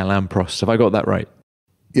engineering Alain Prost. Have I got that right?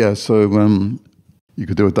 Yeah, so you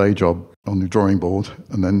could do a day job on the drawing board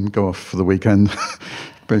and then go off for the weekend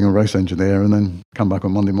being a race engineer, and then come back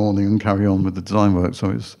on Monday morning and carry on with the design work.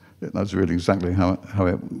 So that's really exactly how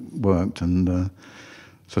it worked. And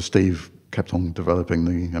so Steve kept on developing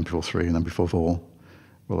the MP43 and MP44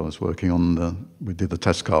 while I was working on we did the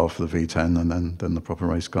test car for the V10 and then the proper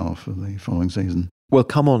race car for the following season. We'll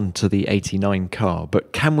come on to the 89 car,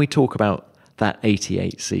 but can we talk about that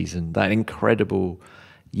 88 season, that incredible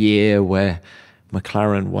year where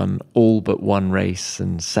McLaren won all but one race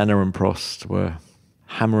and Senna and Prost were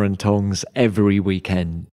hammer and tongs every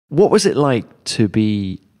weekend? What was it like to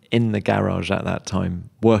be in the garage at that time,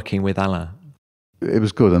 working with Alain? It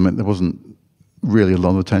was good. I mean, there wasn't really a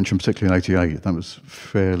lot of attention, particularly in '88. That was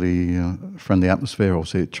fairly friendly atmosphere.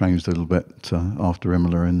 Obviously, it changed a little bit after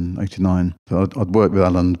Imola in '89. I'd worked with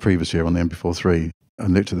Alain the previous year on the MP43,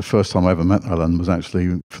 and literally the first time I ever met Alain was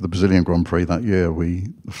actually for the Brazilian Grand Prix that year.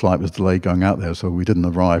 The flight was delayed going out there, so we didn't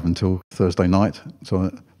arrive until Thursday night. So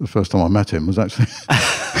the first time I met him was actually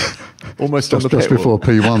almost just before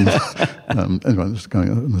P1. Anyway, just going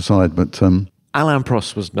on the side, but Alain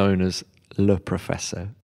Prost was known as Le Professor.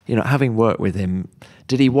 You know, having worked with him,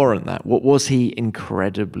 did he warrant that? What was he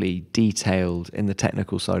incredibly detailed in the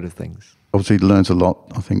technical side of things? Obviously, he learned a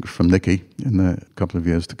lot, I think, from Nicky in the couple of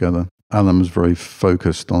years together. Alain was very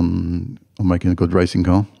focused on making a good racing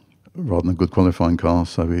car rather than a good qualifying car.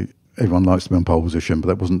 So everyone likes to be on pole position, but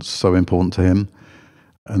that wasn't so important to him.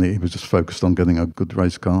 And he was just focused on getting a good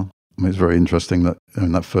race car. I mean, it's very interesting that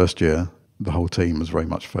in that first year, the whole team was very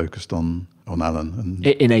much focused on Alain. And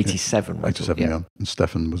in '87, right? '87, yeah. And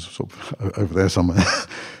Stefan was sort of over there somewhere.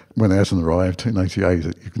 When Ayrton arrived in '88,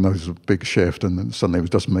 you can notice a big shift, and then suddenly it was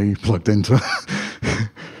just me plugged into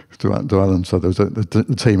to Alain. So there was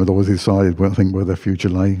the team had always decided, I think, where their future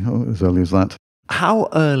lay as early as that. How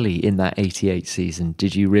early in that '88 season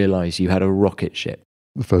did you realise you had a rocket ship?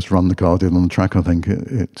 The first run the car did on the track, I think.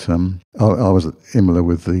 I was at Imola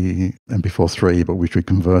with the MP43, but which we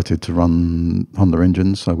converted to run Honda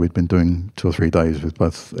engines. So we'd been doing 2 or 3 days with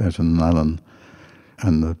both Ayrton and Alain.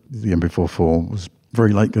 And the MP44 was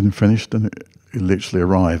very late getting finished, and it literally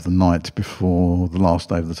arrived the night before the last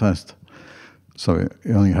day of the test. So it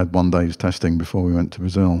only had 1 day's testing before we went to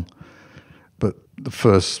Brazil. But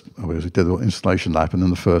we did an installation lap, and then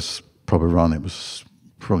the first proper run, it was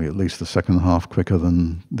probably at least the second half quicker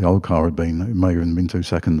than the old car had been. It may have even been 2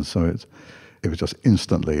 seconds. So it was just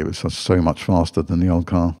instantly, it was just so much faster than the old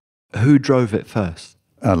car. Who drove it first?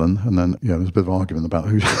 Alain, and then there was a bit of argument about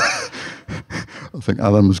who. I think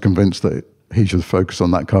Alain was convinced that he should focus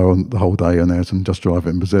on that car on the whole day and Ayrton just drive it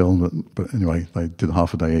in Brazil. But anyway, they did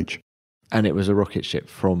half a day each. And it was a rocket ship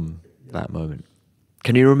from that moment.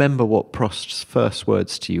 Can you remember what Prost's first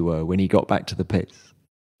words to you were when he got back to the pits?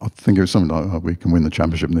 I think it was something like, we can win the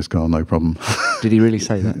championship in this car, no problem. Did he really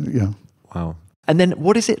say that? Yeah. Wow. And then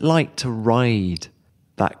what is it like to ride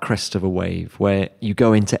that crest of a wave where you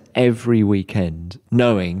go into every weekend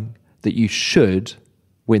knowing that you should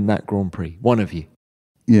win that Grand Prix, one of you?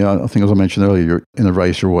 Yeah, I think as I mentioned earlier, you're in a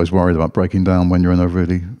race, you're always worried about breaking down when you're in a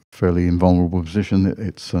really fairly invulnerable position.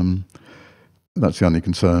 That's the only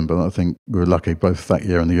concern, but I think we were lucky both that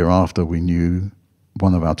year and the year after. We knew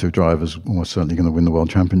one of our 2 drivers was almost certainly going to win the World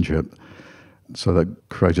Championship. So that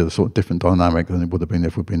created a sort of different dynamic than it would have been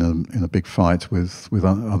if we'd been in a big fight with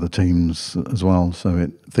other teams as well. So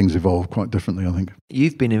things evolved quite differently, I think.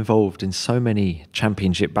 You've been involved in so many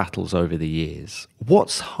championship battles over the years.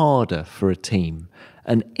 What's harder for a team?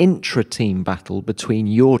 An intra-team battle between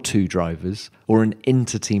your 2 drivers or an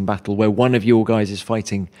inter-team battle where one of your guys is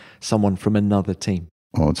fighting someone from another team?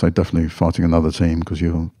 Well, I'd say definitely fighting another team because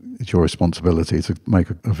it's your responsibility to make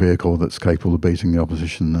a vehicle that's capable of beating the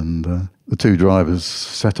opposition. And the 2 drivers'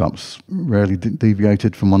 setups rarely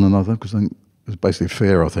deviated from one another because it was basically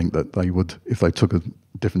fear, I think, that they would, if they took a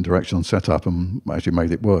different direction on setup and actually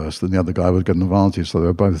made it worse, then the other guy would get an advantage. So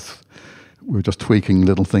we were just tweaking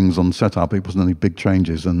little things on setup. It wasn't any big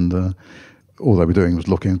changes, and all they were doing was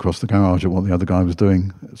looking across the garage at what the other guy was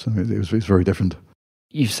doing. So it was very different.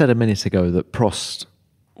 You said a minute ago that Prost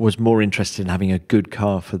was more interested in having a good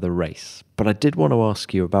car for the race. But I did want to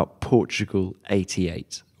ask you about Portugal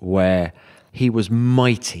 '88, where he was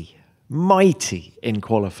mighty in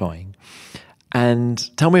qualifying.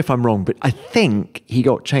 And tell me if I'm wrong, but I think he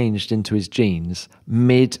got changed into his jeans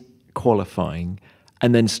mid-qualifying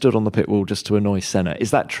and then stood on the pit wall just to annoy Senna. Is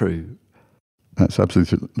that true? That's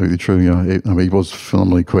absolutely true, yeah. He was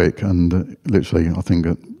phenomenally quick, and literally, I think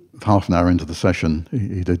half an hour into the session,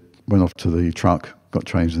 he went off to the truck, got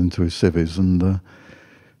changed into his civvies, and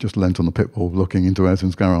just leant on the pit wall looking into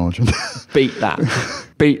Ayrton's garage. Beat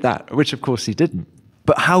that, which of course he didn't.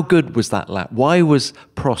 But how good was that lap? Why was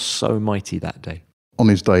Prost so mighty that day? On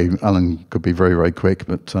his day, Alain could be very, very quick,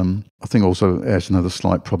 but I think also Ayrton had a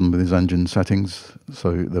slight problem with his engine settings,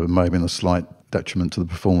 so there may have been a slight detriment to the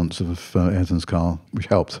performance of Ayrton's car, which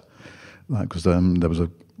helped, because there was a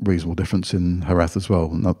reasonable difference in Jerez as well,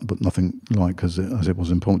 but nothing like as it was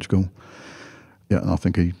in Portugal. Yeah, and I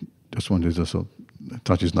think he just wanted to sort of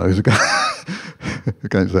touch his nose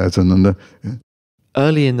against Ayrton. And yeah.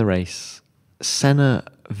 Early in the race, Senna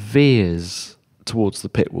veers towards the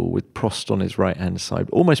pit wall with Prost on his right-hand side,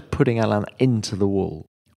 almost putting Alain into the wall.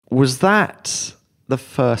 Was that the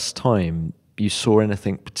first time you saw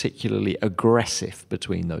anything particularly aggressive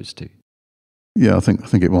between those 2? Yeah, I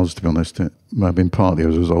think it was, to be honest. It may have been partly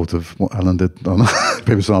as a result of what Alain did on the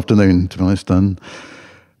previous afternoon, to be honest. And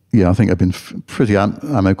yeah, I think it had been pretty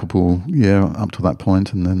amicable year up to that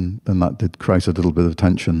point, and then that did create a little bit of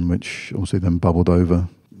tension, which obviously then bubbled over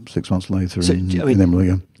 6 months later in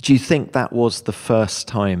Imola. Do you think that was the first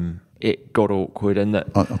time it got awkward? And that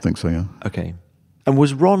I think so, yeah. Okay. And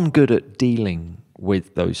was Ron good at dealing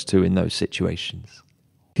with those two in those situations?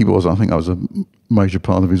 He was. I think that was a major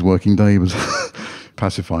part of his working day, was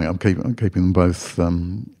pacifying them, keeping them both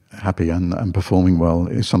happy and performing well.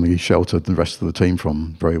 It's something he sheltered the rest of the team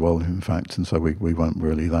from very well, in fact, and so we weren't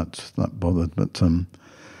really that bothered. But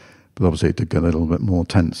obviously it did get a little bit more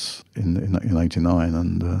tense in '89,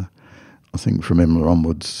 and I think from Imola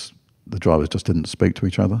onwards, the drivers just didn't speak to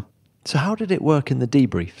each other. So how did it work in the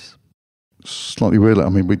debriefs? Slightly weird. I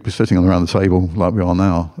mean, we'd be sitting around the table like we are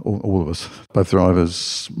now, all of us, both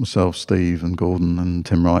drivers, myself, Steve and Gordon and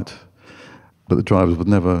Tim Wright. But the drivers would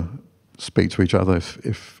never speak to each other.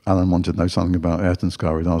 If Alain wanted to know something about Ayrton's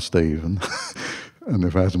car, he'd ask Steve, and and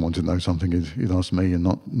if Ayrton wanted to know something, he'd ask me and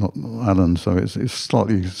not Alain. So it's a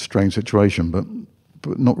slightly strange situation, but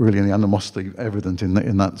not really any animosity evident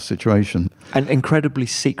in that situation. And incredibly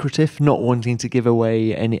secretive, not wanting to give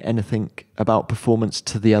away anything about performance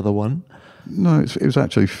to the other one. No, it was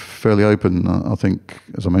actually fairly open. I think,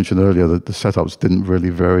 as I mentioned earlier, that the setups didn't really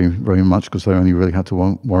vary very much because they only really had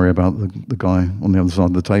to worry about the guy on the other side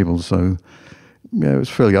of the table. So, yeah, it was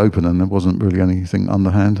fairly open and there wasn't really anything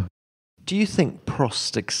underhand. Do you think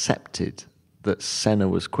Prost accepted that Senna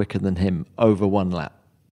was quicker than him over one lap?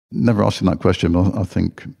 Never asked him that question, but I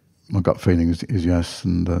think my gut feeling is yes,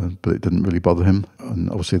 but it didn't really bother him. And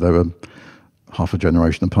obviously they were half a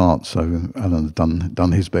generation apart, so Alain had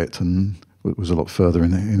done his bit and was a lot further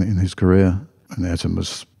in his career, and Ayrton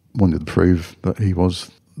wanted to prove that he was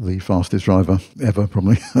the fastest driver ever,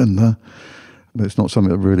 probably, and it's not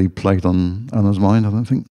something that really played on Alain's mind, I don't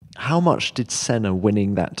think. How much did Senna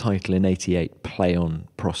winning that title in '88 play on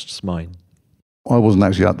Prost's mind? I wasn't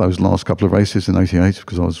actually at those last couple of races in '88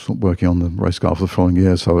 because I was working on the race car for the following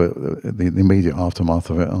year, so the immediate aftermath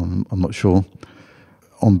of it, I'm not sure.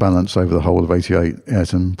 On balance, over the whole of '88,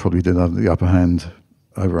 Ayrton probably did have the upper hand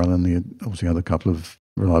over Alain. He obviously had a couple of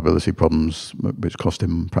reliability problems, which cost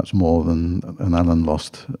him perhaps more than Alain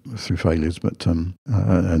lost through failures. But and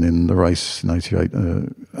in the race in '88,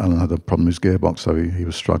 Alain had a problem with his gearbox, so he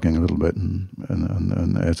was struggling a little bit, and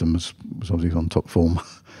Ayrton was obviously on top form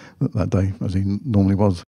that day, as he normally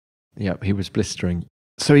was. Yeah, he was blistering.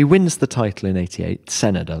 So he wins the title in '88,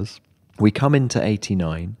 Senna does. We come into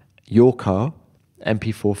 '89, your car,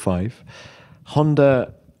 MP45,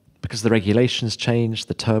 Honda. Because the regulations changed,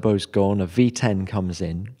 the turbo's gone, a V10 comes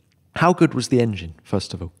in. How good was the engine,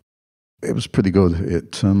 first of all? It was pretty good.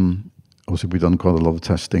 It obviously we'd done quite a lot of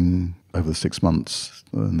testing over the 6 months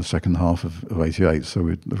in the second half of '88, so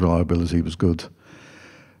the reliability was good,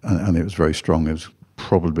 and it was very strong. It was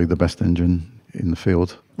probably the best engine in the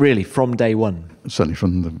field. Really, from day one? Certainly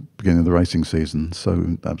from the beginning of the racing season, so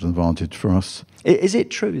that was an advantage for us. Is it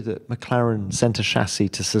true that McLaren sent a chassis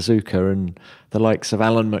to Suzuka and the likes of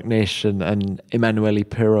Alain McNish and Emanuele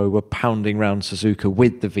Pirro were pounding round Suzuka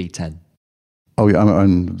with the V10? Oh yeah,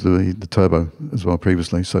 and the turbo as well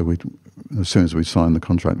previously. So as soon as we signed the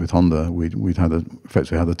contract with Honda, we'd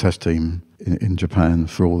effectively had a test team in Japan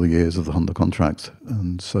for all the years of the Honda contract,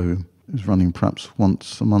 and so it was running perhaps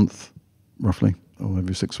once a month, roughly, or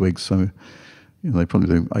every 6 weeks. So they probably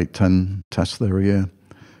do 8-10 tests there a year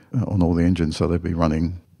on all the engines. So they'd be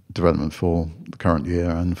running development for the current year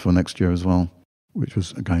and for next year as well, which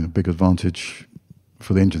was again a big advantage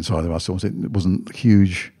for the engine side of us. It wasn't a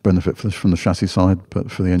huge benefit from the chassis side,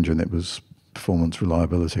 but for the engine it was performance,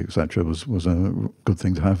 reliability, etc. was a good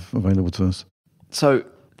thing to have available to us. So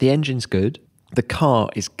the engine's good. The car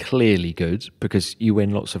is clearly good because you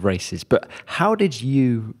win lots of races. But how did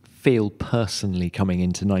you feel personally coming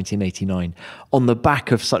into 1989 on the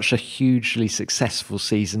back of such a hugely successful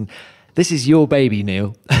season? This is your baby,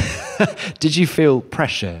 Neil. Did you feel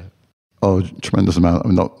pressure? Oh, tremendous amount. I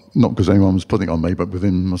mean, not because anyone was putting it on me, but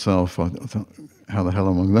within myself, I thought, how the hell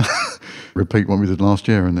am I going to repeat what we did last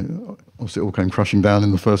year? And obviously it all came crashing down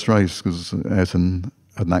in the first race because Ayrton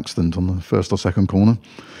had an accident on the first or second corner.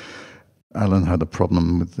 Alain had a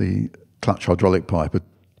problem with the clutch hydraulic pipe. It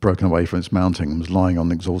had broken away from its mounting and was lying on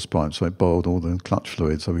the exhaust pipe, so it boiled all the clutch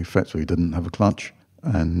fluid, so we effectively didn't have a clutch.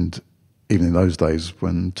 And even in those days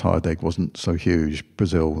when tyre deg wasn't so huge,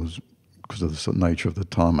 Brazil was, because of the sort of nature of the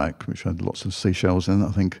tarmac, which had lots of seashells in it,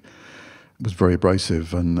 I think, it was very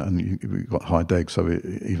abrasive and you got high deg, so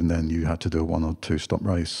even then you had to do a 1 or 2 stop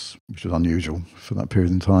race, which was unusual for that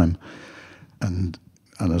period in time. And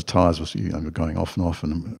And as tyres were going off and off,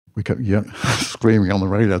 and we kept screaming on the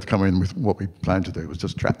radio to come in with what we planned to do was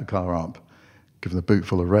just track the car up, give it a boot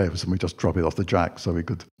full of revs, and we just drop it off the jack so we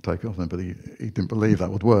could take it off. But he didn't believe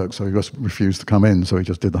that would work, so he just refused to come in. So he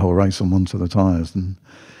just did the whole race on one set of tyres, and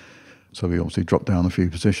so we obviously dropped down a few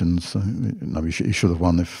positions. So, he should have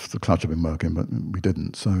won if the clutch had been working, but we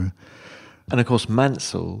didn't. So. And of course,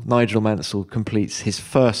 Nigel Mansell completes his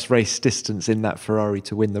first race distance in that Ferrari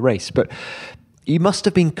to win the race. But you must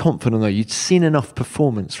have been confident, though. You'd seen enough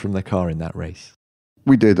performance from the car in that race.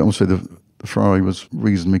 We did. Also, the Ferrari was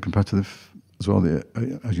reasonably competitive as well.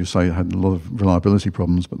 As you say, it had a lot of reliability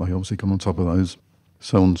problems, but they obviously come on top of those.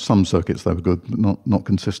 So on some circuits they were good, but not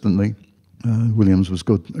consistently. Williams was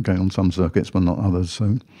good again on some circuits, but not others.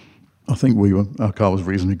 So I think our car was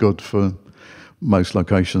reasonably good for most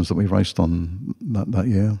locations that we raced on that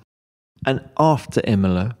year. And after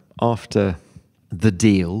Imola, after the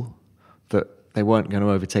deal that they weren't going to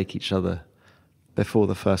overtake each other before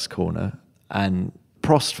the first corner, and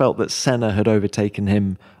Prost felt that Senna had overtaken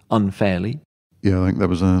him unfairly. Yeah, I think there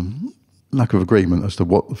was a lack of agreement as to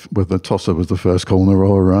whether Tossa was the first corner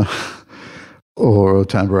or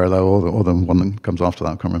Tamburello or the one that comes after that.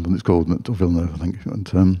 I can't remember what it's called, Villeneuve, I think. And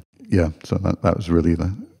so that was really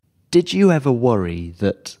the... Did you ever worry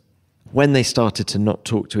that when they started to not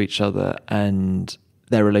talk to each other and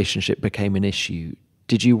their relationship became an issue,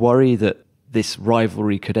 did you worry that this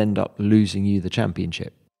rivalry could end up losing you the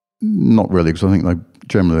championship? Not really, because I think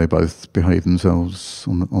they both behaved themselves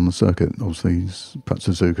on the circuit. Obviously, perhaps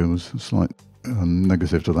Suzuka was a slight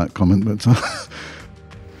negative to that comment, but...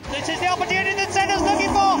 This is the opportunity that Senna's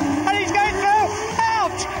looking for, and he's going through.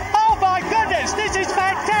 Ouch! Oh my goodness, this is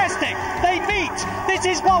fantastic. They meet. This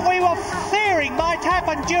is what we were fearing might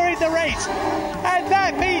happen during the race, and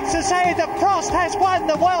that means to say that Prost has won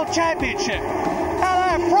the World Championship.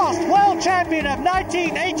 Alain Prost, World Champion of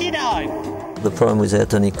 1989. The problem with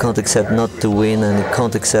Ayrton, he can't accept not to win, and he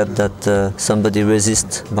can't accept that somebody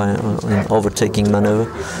resists by an overtaking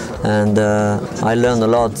maneuver. And I learned a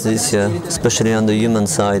lot this year, especially on the human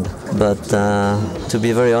side. But to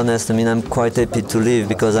be very honest, I'm quite happy to leave,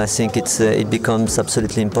 because I think it becomes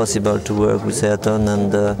absolutely impossible to work with Ayrton,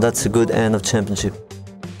 and that's a good end of championship.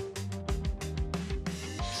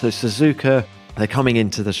 So Suzuka, they're coming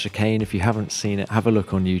into the chicane. If you haven't seen it, have a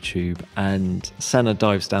look on YouTube. And Senna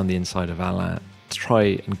dives down the inside of Alain to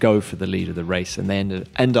try and go for the lead of the race, and they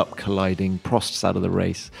end up colliding. Prost's out of the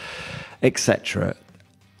race, etc.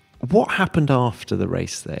 What happened after the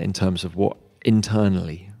race there in terms of what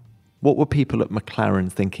internally? What were people at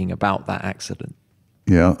McLaren thinking about that accident?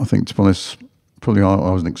 Yeah, I think, to be honest, probably I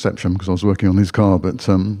was an exception because I was working on his car, but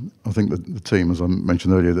I think that the team, as I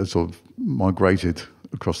mentioned earlier, that sort of migrated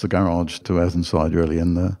across the garage to Ayrton's side really,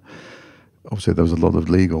 and obviously there was a lot of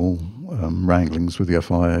legal wranglings with the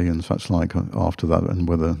FIA and such like after that, and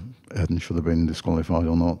whether Ayrton should have been disqualified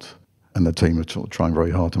or not, and the team were sort of trying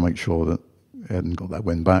very hard to make sure that Ayrton got that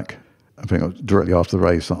win back. I think directly after the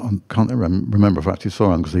race, I can't remember if I actually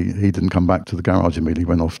saw him, because he didn't come back to the garage immediately. He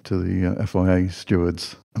went off to the FIA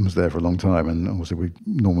stewards and was there for a long time, and obviously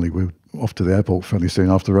we were off to the airport fairly soon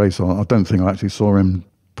after the race. So I don't think I actually saw him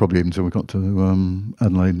probably even until we got to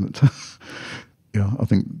Adelaide. But yeah, I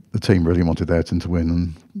think the team really wanted Ayrton to win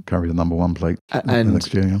and carry the number one plate the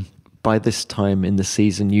next year. Yeah. By this time in the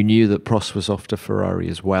season, you knew that Prost was off to Ferrari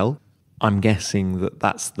as well. I'm guessing that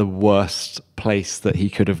that's the worst place that he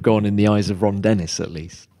could have gone in the eyes of Ron Dennis, at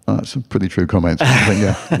least. That's a pretty true comment.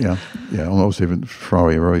 I think, yeah. Obviously,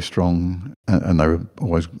 Ferrari are very strong, and they were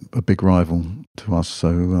always a big rival to us.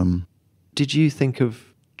 So, did you think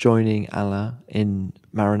of joining Alain in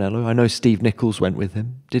Maranello? I know Steve Nichols went with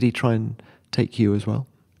him. Did he try and take you as well?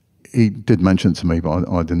 He did mention it to me, but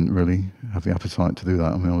I didn't really have the appetite to do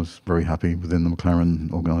that. I mean, I was very happy within the McLaren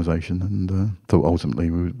organisation, and thought ultimately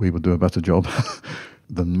we would do a better job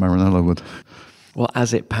than Maranello would. Well,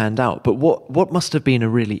 as it panned out. But what must have been a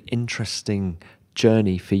really interesting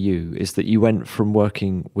journey for you is that you went from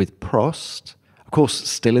working with Prost, of course,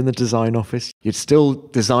 still in the design office, you're still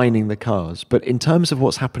designing the cars, but in terms of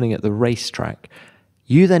what's happening at the racetrack,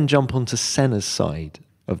 you then jump onto Senna's side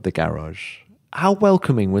of the garage. How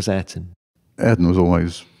welcoming was Ayrton? Ayrton was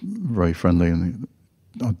always very friendly, and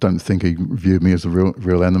I don't think he viewed me as a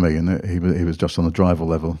real enemy, and he was just on the driver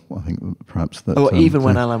level. I think perhaps that. Even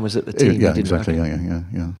when Alain was at the team, yeah, exactly.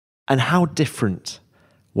 Yeah. And how different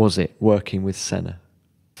was it working with Senna?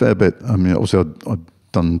 Fair bit. I mean, also I'd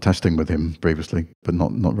done testing with him previously, but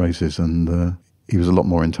not races, and he was a lot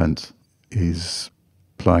more intense. He's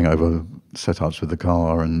playing over setups with the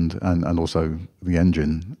car and also the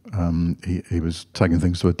engine. He was taking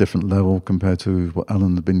things to a different level compared to what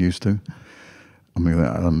Alain had been used to. I mean,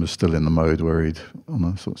 Alain was still in the mode where on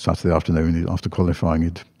a sort of Saturday afternoon, after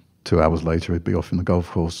qualifying, 2 hours later, he'd be off in the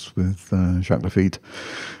golf course with Jacques Lafitte.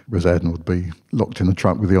 Whereas Ayrton would be locked in the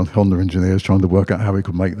truck with the Honda engineers trying to work out how he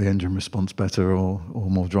could make the engine response better or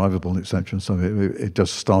more drivable, etc. So it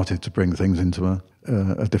just started to bring things into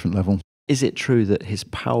a different level. Is it true that his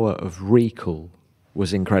power of recall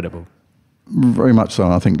was incredible? Very much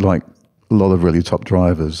so. I think like a lot of really top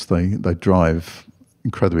drivers, they drive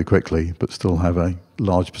incredibly quickly, but still have a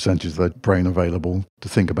large percentage of their brain available to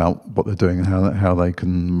think about what they're doing and how they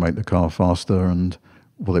can make the car faster and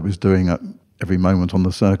what it was doing at every moment on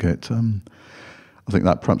the circuit. I think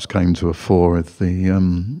that perhaps came to a fore with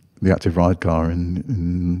the active ride car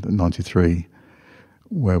in '93,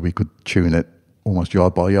 where we could tune it almost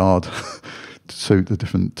yard by yard to suit the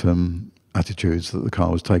different attitudes that the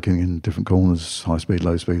car was taking in different corners, high speed,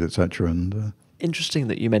 low speed, etc. And interesting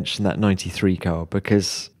that you mentioned that 93 car,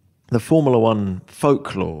 because the Formula One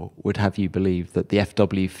folklore would have you believe that the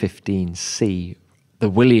FW15C, the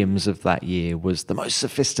Williams of that year, was the most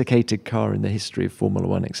sophisticated car in the history of Formula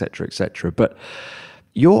One, etc., etc. But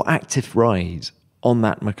your active ride on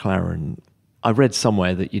that McLaren, I read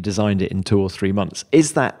somewhere that you designed it in 2 or 3 months.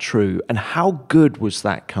 Is that true? And how good was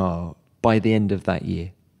that car by the end of that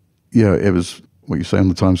year? Yeah, it was, what you say on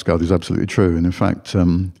the timescale is absolutely true. And in fact,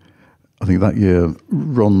 I think that year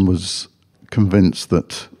Ron was convinced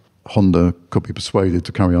that Honda could be persuaded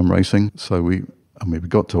to carry on racing. So we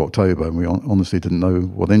got to October and we honestly didn't know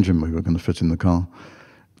what engine we were going to fit in the car.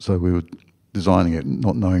 So we were designing it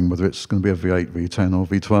not knowing whether it's going to be a V8, V10 or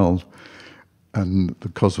V12. And the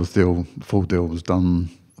Cosworth deal, the full deal was done,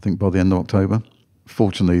 I think, by the end of October.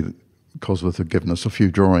 Fortunately, Cosworth had given us a few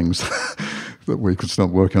drawings that we could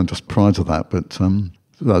start working on just prior to that. But that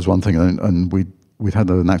was one thing. And we'd had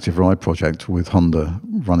an active ride project with Honda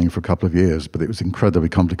running for a couple of years, but it was incredibly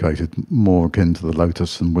complicated, more akin to the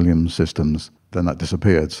Lotus and Williams systems. Then that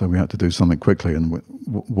disappeared, so we had to do something quickly. And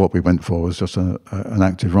what we went for was just an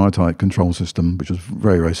active ride height control system, which was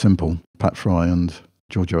very, very simple. Pat Fry and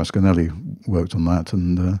Giorgio Ascanelli worked on that,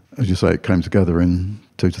 and as you say, it came together in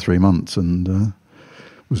 2 to 3 months and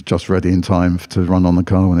was just ready in time to run on the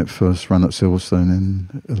car when it first ran at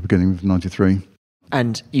Silverstone at the beginning of '93.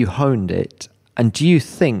 And you honed it. And do you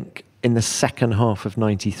think in the second half of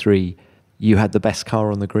 '93 you had the best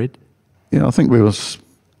car on the grid? Yeah, I think we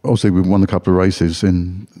won a couple of races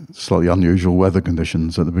in slightly unusual weather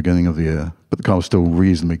conditions at the beginning of the year. But the car was still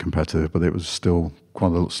reasonably competitive, but it was still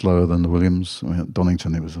quite a lot slower than the Williams. I mean, at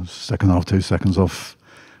Donington, it was a second half, 2 seconds off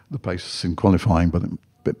the pace in qualifying, but a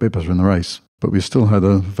bit better in the race. But we still had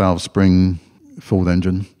a valve spring Ford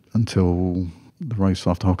engine until the race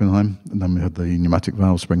after Hockenheim. And then we had the pneumatic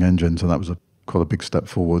valve spring engine, so that was quite a big step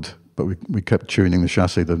forward. But we kept tuning the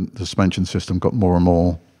chassis. The suspension system got more and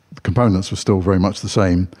more. The components were still very much the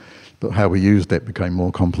same, but how we used it became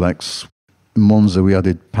more complex. In Monza, we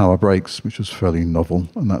added power brakes, which was fairly novel,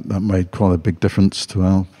 and that made quite a big difference to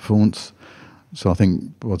our performance. So I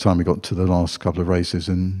think by the time we got to the last couple of races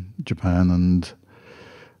in Japan and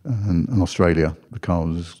Australia, the car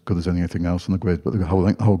was as good as anything else on the grid, but the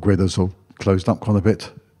whole grid has all closed up quite a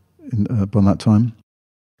bit by that time.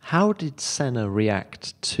 How did Senna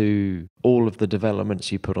react to all of the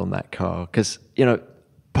developments you put on that car? Because,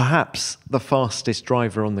 perhaps the fastest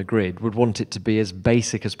driver on the grid would want it to be as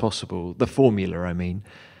basic as possible, the formula, I mean,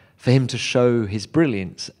 for him to show his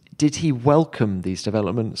brilliance. Did he welcome these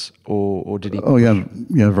developments or did he... Oh, yeah,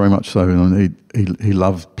 very much so. And he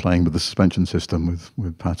loved playing with the suspension system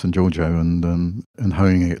with Pat and Giorgio and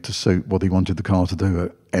honing it to suit what he wanted the car to do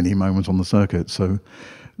at any moment on the circuit. So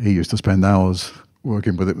he used to spend hours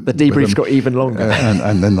working with it. The debriefs got even longer.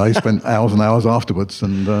 And then they spent hours and hours afterwards.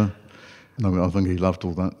 And I think he loved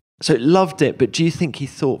all that. So loved it, but do you think he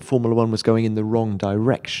thought Formula One was going in the wrong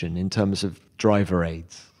direction in terms of driver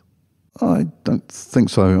aids? I don't think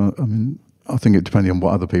so. I mean, I think it depended on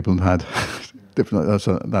what other people had.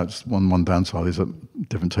 That's one downside, is that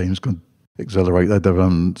different teams could accelerate their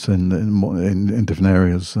developments in different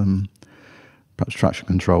areas. Perhaps traction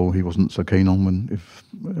control he wasn't so keen on if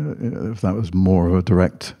that was more of a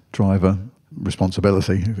direct driver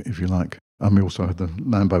responsibility, if you like. And we also had the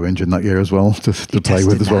Lambo engine that year as well to play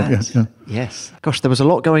with as well. Yeah. Yes. Gosh, there was a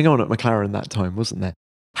lot going on at McLaren that time, wasn't there?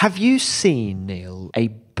 Have you seen, Neil, a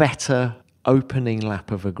better opening lap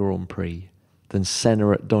of a Grand Prix than Senna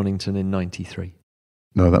at Donington in '93?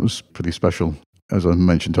 No, that was pretty special. As I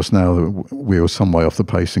mentioned just now, we were some way off the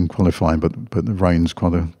pace in qualifying, but the rain's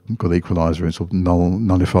quite a good equaliser. It sort of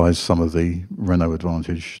nullifies some of the Renault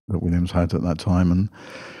advantage that Williams had at that time. And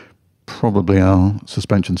probably our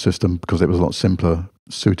suspension system, because it was a lot simpler,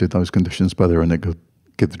 suited those conditions better, and it could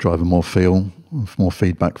give the driver more feel more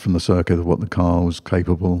feedback from the circuit of what the car was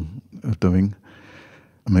capable of doing.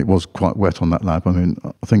 I mean, it was quite wet on that lap. I mean,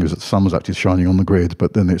 I think it was that the sun was actually shining on the grid,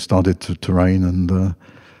 but then it started to rain, and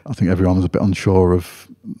I think everyone was a bit unsure of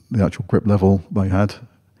the actual grip level they had.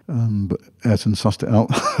 But Ayrton sussed it out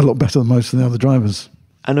a lot better than most of the other drivers.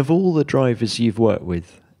 And of all the drivers you've worked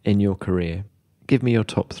with in your career, give me your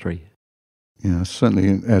top three. Yeah,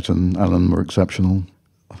 certainly Ayrton and Alain were exceptional.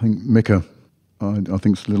 I think Mika, I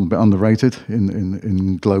think, is a little bit underrated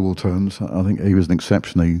in global terms. I think he was an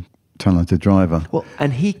exceptionally talented driver. Well,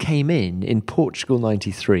 and he came in Portugal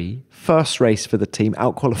 93, first race for the team,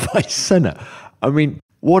 outqualified Senna. I mean,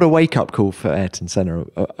 what a wake-up call for Ayrton Senna,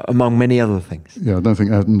 among many other things. Yeah, I don't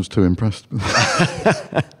think Ayrton was too impressed.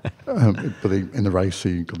 But in the race,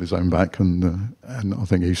 he got his own back, and I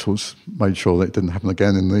think he sort of made sure that it didn't happen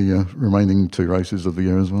again in the remaining two races of the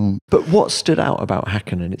year as well. But what stood out about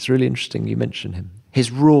Hakkinen, it's really interesting you mention him,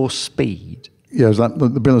 his raw speed. Yeah, it was that, the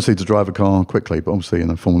ability to drive a car quickly, but obviously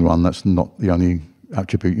in a Formula One, that's not the only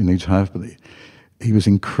attribute you need to have. But he was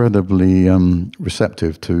incredibly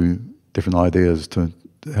receptive to different ideas to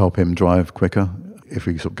help him drive quicker. If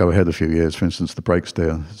we sort of go ahead a few years, for instance, the brake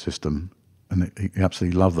steer system, and he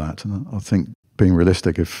absolutely loved that. And I think, being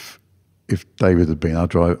realistic, if David had been our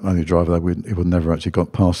only driver, he would never actually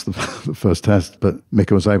got past the first test. But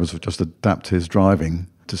Mika was able to just adapt his driving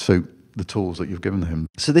to suit the tools that you've given him.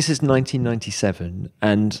 So this is 1997,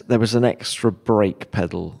 and there was an extra brake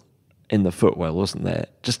pedal in the footwell, wasn't there?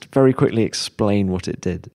 Just very quickly explain what it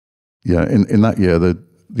did. Yeah, in that year,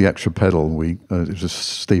 the extra pedal, it was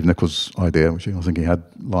just Steve Nicholls' idea, which I think he had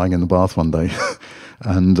lying in the bath one day.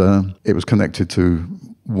 And it was connected to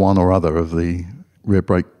one or other of the rear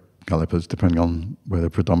brake calipers, depending on where the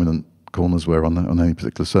predominant corners were on any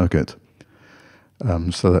particular circuit.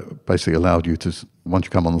 So that basically allowed you to, once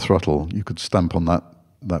you come on the throttle, you could stamp on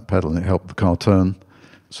that pedal, and it helped the car turn.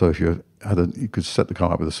 So if you could set the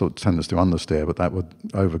car up with a sort of tendency to understeer, but that would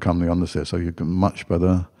overcome the understeer, so you get much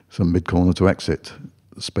better some mid-corner to exit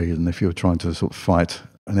speed. And if you were trying to sort of fight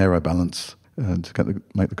an aero balance to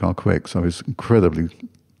make the car quick, so it's incredibly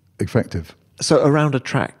effective. So around a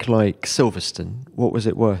track like Silverstone, what was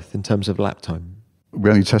it worth in terms of lap time? We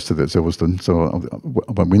only tested it at Silverstone, so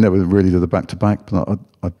we never really did a back-to-back, but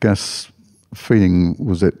I guess feeling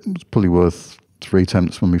was it was probably worth 3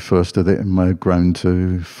 tenths when we first did it, and may have grown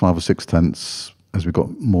to 5 or 6 tenths as we got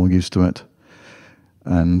more used to it.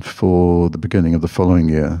 And for the beginning of the following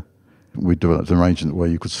year, we developed an arrangement where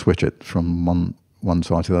you could switch it from one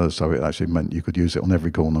side to the other, so it actually meant you could use it on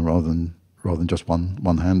every corner rather than just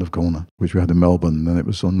one hand of corner, which we had in Melbourne, and it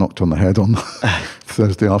was sort of knocked on the head on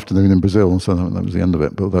Thursday afternoon in Brazil, so that was the end of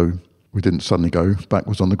it. But although we didn't suddenly go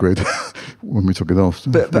backwards on the grid when we took it off.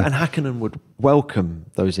 But and Hakkinen would welcome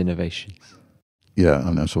those innovations. Yeah,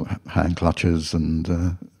 and sort of hand clutches and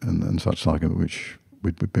such like, which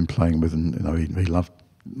we'd been playing with, and he loved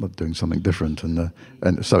doing something different, and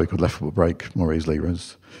so he could left foot brake more easily,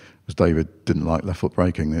 whereas David didn't like left foot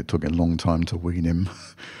braking. It took a long time to wean him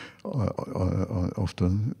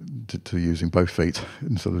often to using both feet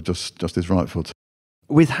instead of just his right foot.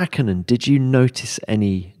 With Hakkinen, did you notice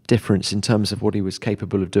any difference in terms of what he was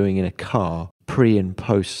capable of doing in a car pre and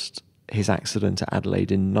post his accident at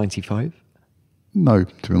Adelaide in 95? No,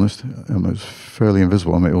 to be honest. It was fairly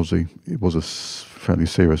invisible. I mean, it was a fairly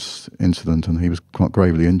serious incident, and he was quite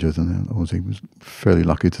gravely injured, and he was fairly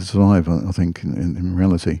lucky to survive, I think, in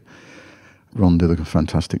reality. Ron did a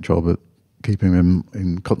fantastic job at keeping him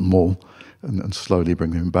in cotton wool and slowly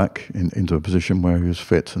bringing him back into a position where he was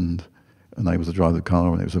fit and able to drive the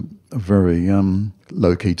car. And it was a very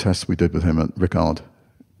low-key test we did with him at Ricard,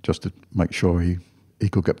 just to make sure he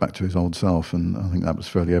could get back to his old self. And I think that was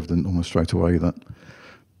fairly evident almost straight away that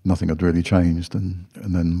nothing had really changed. And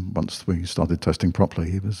then once we started testing properly,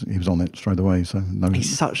 he was on it straight away. So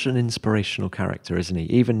he's such an inspirational character, isn't he?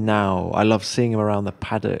 Even now, I love seeing him around the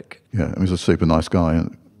paddock. Yeah, he was a super nice guy.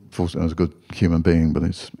 Unfortunately, he was a good human being,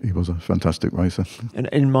 but he was a fantastic racer. And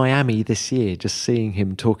in Miami this year, just seeing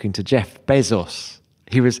him talking to Jeff Bezos,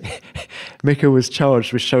 Mika was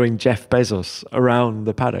charged with showing Jeff Bezos around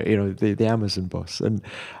the paddock, the Amazon boss. And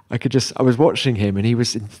I was watching him, and he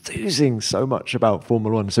was enthusing so much about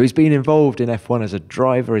Formula One. So he's been involved in F1 as a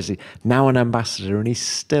driver, is he now an ambassador, and he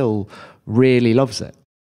still really loves it.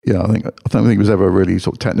 Yeah, I don't think he was ever a really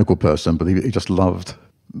sort of technical person, but he just loved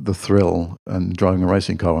the thrill and driving a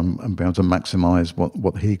racing car and being able to maximise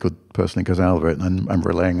what he could personally get out of it, and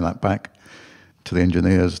relaying that back to the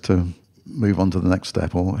engineers to move on to the next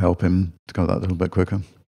step or help him to go that little bit quicker.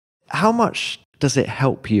 How much does it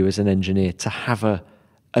help you as an engineer to have a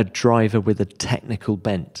driver with a technical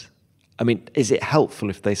bent? I mean, is it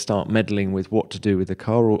helpful if they start meddling with what to do with the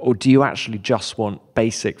car, or do you actually just want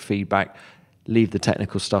basic feedback, leave the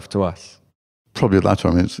technical stuff to us? Probably the latter.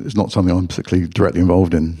 I mean, it's not something I'm particularly directly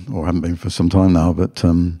involved in, or haven't been for some time now, but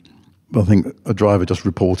I think a driver just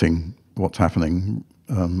reporting what's happening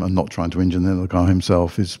and not trying to engineer the car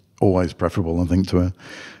himself is always preferable, I think, to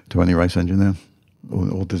any race engineer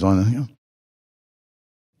or designer. Yeah.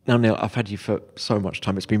 Now, Neil, I've had you for so much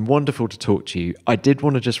time. It's been wonderful to talk to you. I did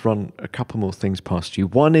want to just run a couple more things past you.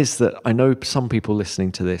 One is that I know some people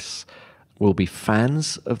listening to this will be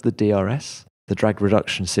fans of the DRS, the drag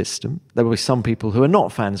reduction system. There will be some people who are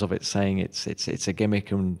not fans of it, saying it's a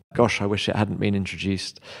gimmick and, gosh, I wish it hadn't been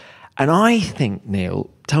introduced. And I think, Neil,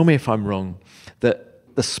 tell me if I'm wrong,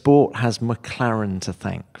 that the sport has McLaren to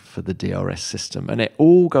thank for the DRS system. And it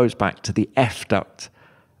all goes back to the F-duct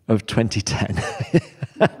of 2010.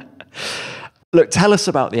 Look, tell us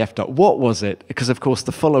about the F-duct. What was it? Because, of course,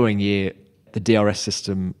 the following year, the DRS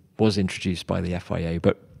system was introduced by the FIA.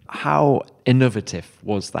 But how innovative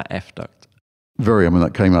was that F-duct? Very. I mean,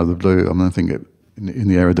 that came out of the blue. I mean, I think in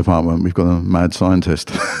the aero department, we've got a mad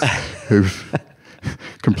scientist who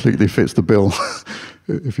completely fits the bill,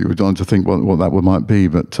 if you were trying to think what that might be.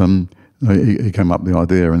 But he came up with the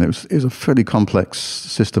idea, and it was a fairly complex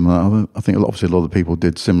system. I think obviously a lot of people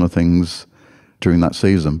did similar things during that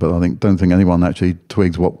season, but I don't think anyone actually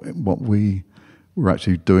twigged what we were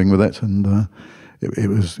actually doing with it, and it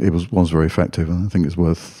was very effective. And I think it's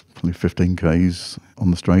worth probably 15 k's on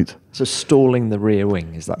the straight. So stalling the rear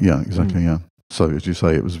wing, is that? Yeah, exactly. Yeah. So as you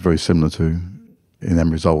say, it was very similar in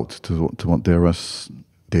end result to what DRS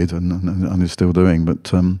did and is still doing.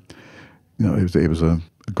 But it was a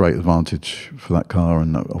great advantage for that car,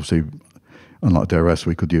 and obviously, unlike DRS,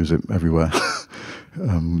 we could use it everywhere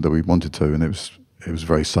that we wanted to, and it was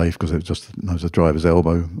very safe because it was a driver's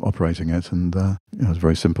elbow operating it, and it was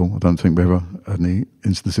very simple. I don't think we ever had any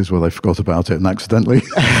instances where they forgot about it and accidentally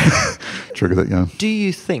triggered it. Yeah. Do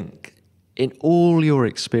you think, in all your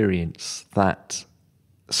experience, that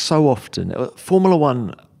so often Formula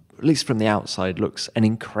One, at least from the outside, looks an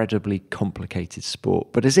incredibly complicated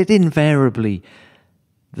sport, but is it invariably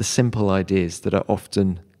the simple ideas that are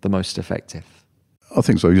often the most effective? I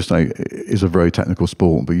think so. You say it's a very technical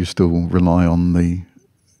sport, but you still rely on the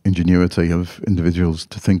ingenuity of individuals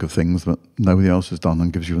to think of things that nobody else has done,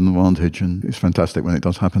 and gives you an advantage, and it's fantastic when it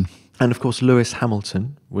does happen. And of course, Lewis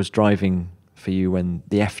Hamilton was driving for you when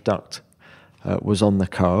the F-duct was on the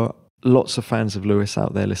car. Lots of fans of Lewis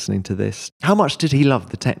out there listening to this. How much did he love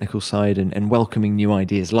the technical side and welcoming new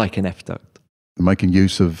ideas like an F-duct? Making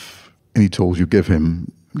use of any tools you give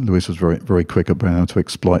him, Lewis was very, very quick at being able to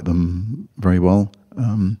exploit them very well.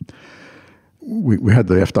 We had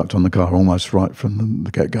the F-duct on the car almost right from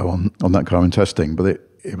the get-go on that car in testing, but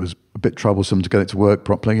it was a bit troublesome to get it to work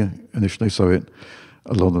properly initially, so there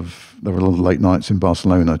were a lot of late nights in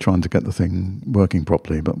Barcelona trying to get the thing working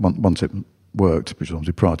properly, but once it worked, which was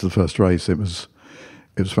obviously prior to the first race, it was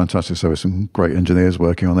fantastic. So there's some great engineers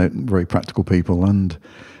working on it, very practical people, and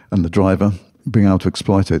the driver being able to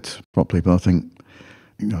exploit it properly. But I think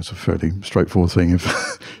it's a fairly straightforward thing.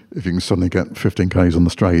 If you can suddenly get 15 k's on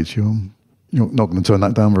the straight, you're not going to turn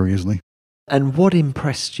that down very easily. And what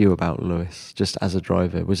impressed you about Lewis, just as a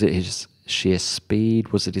driver? Was it his sheer speed?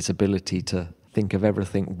 Was it his ability to think of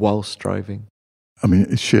everything whilst driving? I mean,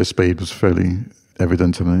 his sheer speed was fairly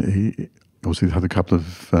evident. I mean, he obviously had a couple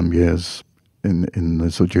of years in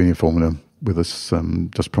the sort of junior formula with us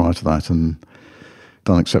just prior to that, and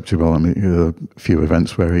done exceptionally well. I mean, he had a few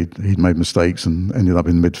events where he'd made mistakes and ended up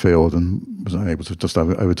in midfield and was able to just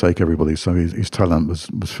overtake everybody. So his talent was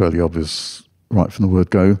fairly obvious right from the word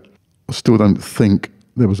go. I still don't think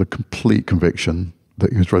there was a complete conviction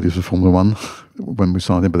that he was ready for Formula One when we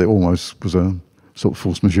signed him, but it almost was a sort of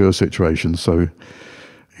force majeure situation. So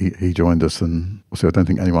he joined us, and also I don't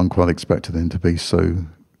think anyone quite expected him to be so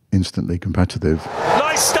instantly competitive.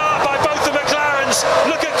 Nice start by both the McLarens.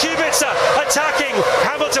 Look at Kubica attacking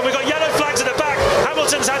Hamilton. We've got yellow flags at the back.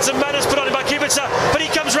 Hamilton's had some manners put on him by Kubica, but he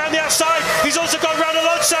comes round the outside. He's also got round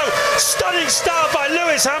Alonso. Stunning start by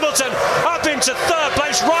Lewis Hamilton up into third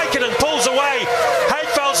place. Raikkonen pulls away.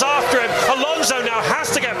 Hakefeld's after him. Alonso now has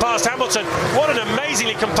to get past Hamilton. What an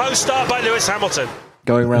amazingly composed start by Lewis Hamilton.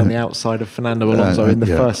 Going around the outside of Fernando Alonso in the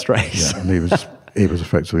first race. Yeah, and he was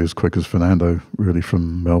effectively as quick as Fernando, really,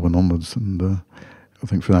 from Melbourne onwards. And I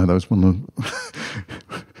think Fernando was one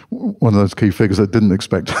of those key figures that didn't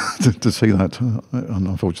expect to see that,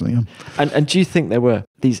 unfortunately. Yeah. And do you think there were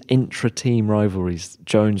these intra-team rivalries,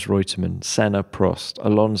 Jones, Reutemann, Senna, Prost,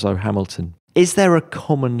 Alonso, Hamilton? Is there a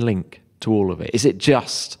common link to all of it? Is it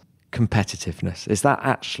just competitiveness? Is that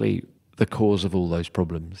actually the cause of all those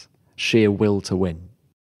problems? sheer will to win?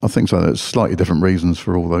 I think so. There's slightly different reasons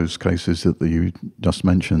for all those cases that you just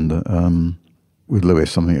mentioned. With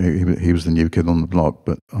Lewis, I mean, he was the new kid on the block,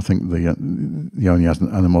 but I think the only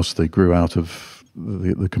animosity grew out of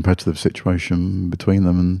the competitive situation between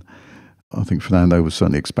them. And I think Fernando was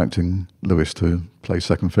certainly expecting Lewis to play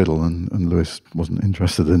second fiddle, and Lewis wasn't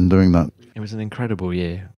interested in doing that. It was an incredible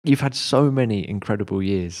year. You've had so many incredible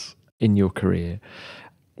years in your career.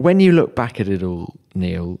 When you look back at it all,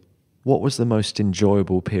 Neil, what was the most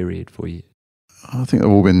enjoyable period for you? I think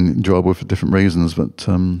they've all been enjoyable for different reasons, but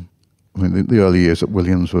I mean, the early years at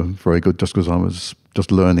Williams were very good just because I was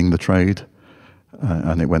just learning the trade,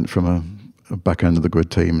 and it went from a back end of the grid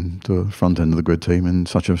team to a front end of the grid team in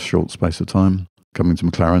such a short space of time. Coming to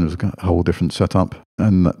McLaren was a whole different setup,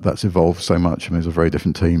 and that's evolved so much. I mean, it's a very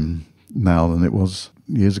different team now than it was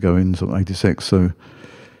years ago in sort of 86, so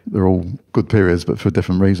they're all good periods, but for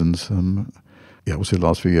different reasons. Yeah, obviously the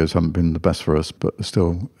last few years haven't been the best for us, but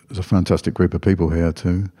there's a fantastic group of people here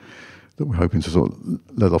that we're hoping to sort of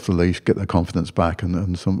let off the leash, get their confidence back,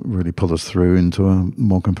 and really pull us through into a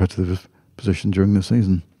more competitive position during the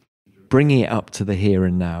season. Bringing it up to the here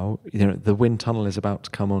and now, the wind tunnel is about to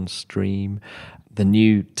come on stream. The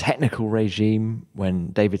new technical regime, when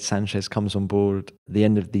David Sanchez comes on board at the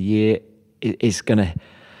end of the year, is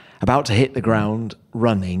about to hit the ground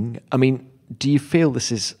running. I mean, do you feel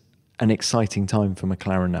this is an exciting time for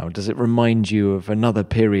McLaren now? Does it remind you of another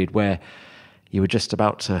period where you were just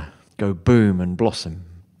about to go boom and blossom?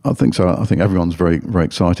 I think so. I think everyone's very, very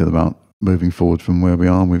excited about moving forward from where we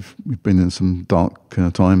are. We've been in some dark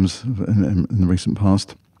times in the recent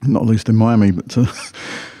past, not least in Miami, but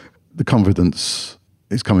the confidence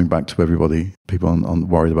is coming back to everybody. People aren't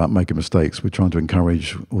worried about making mistakes. We're trying to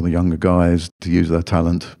encourage all the younger guys to use their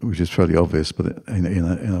talent, which is fairly obvious, but in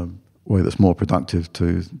a way that's more productive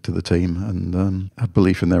to the team, and have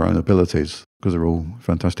belief in their own abilities, because they're all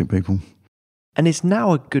fantastic people. And is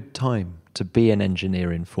now a good time to be an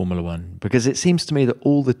engineer in Formula One? Because it seems to me that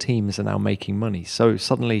all the teams are now making money. So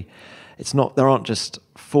suddenly there aren't just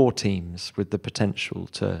 4 teams with the potential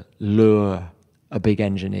to lure a big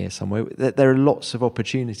engineer somewhere. There are lots of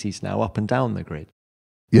opportunities now up and down the grid.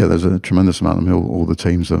 Yeah, there's a tremendous amount. I mean, all the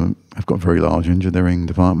teams have got very large engineering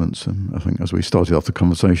departments. And I think as we started off the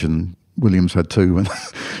conversation, Williams had 2,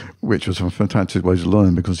 which was a fantastic way to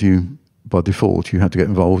learn, because by default, you had to get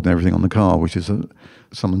involved in everything on the car, which is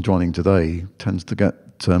someone joining today tends to get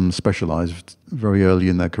specialised very early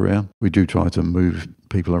in their career. We do try to move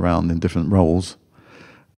people around in different roles,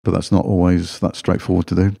 but that's not always that straightforward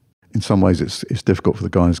to do. In some ways, it's difficult for the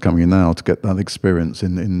guys coming in now to get that experience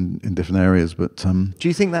in different areas. But do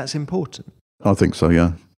you think that's important? I think so,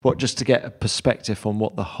 yeah. What, just to get a perspective on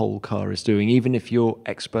what the whole car is doing, even if your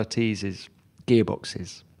expertise is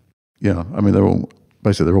gearboxes? Yeah, I mean, they're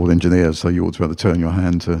all engineers, so you ought to be able to turn your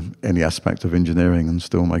hand to any aspect of engineering and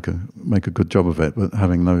still make a good job of it. But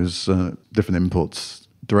having those different inputs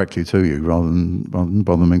directly to you rather than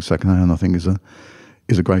bothering secondhand, I think is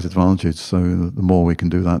a great advantage. So the more we can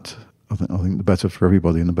do that, I think the better for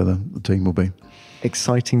everybody, and the better the team will be.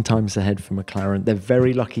 Exciting times ahead for McLaren. They're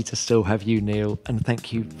very lucky to still have you, Neil, and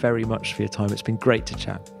thank you very much for your time. It's been great to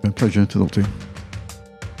chat. A pleasure to talk to you.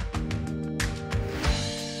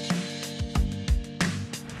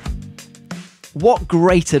 What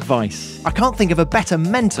great advice. I can't think of a better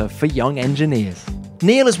mentor for young engineers.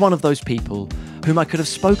 Neil is one of those people whom I could have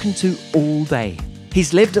spoken to all day.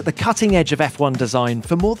 He's lived at the cutting edge of F1 design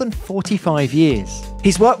for more than 45 years.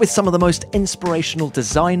 He's worked with some of the most inspirational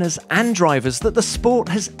designers and drivers that the sport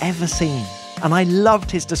has ever seen. And I loved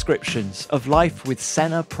his descriptions of life with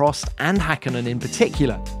Senna, Prost and Hakkinen in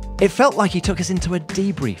particular. It felt like he took us into a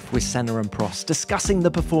debrief with Senna and Prost, discussing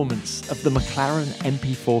the performance of the McLaren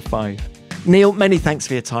MP45. Neil, many thanks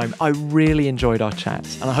for your time. I really enjoyed our chat,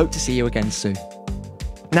 and I hope to see you again soon.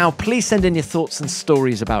 Now, please send in your thoughts and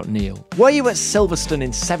stories about Neil. Were you at Silverstone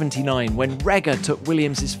in '79 when Rega took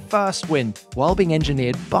Williams' first win while being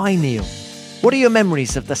engineered by Neil? What are your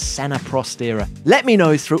memories of the Senna-Prost era? Let me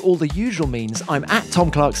know through all the usual means. I'm at Tom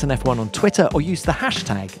Clarkson F1 on Twitter, or use the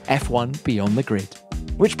hashtag F1 Beyond the Grid.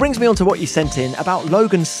 Which brings me on to what you sent in about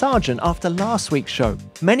Logan Sargent after last week's show.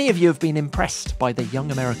 Many of you have been impressed by the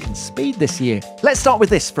young American's speed this year. Let's start with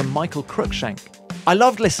this from Michael Cruikshank. I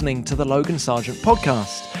loved listening to the Logan Sargent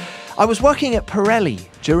podcast. I was working at Pirelli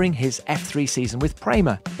during his F3 season with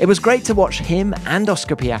Prema. It was great to watch him and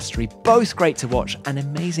Oscar Piastri, both great to watch and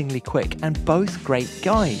amazingly quick, and both great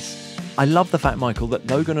guys. I love the fact, Michael, that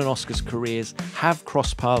Logan and Oscar's careers have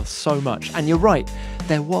crossed paths so much, and you're right,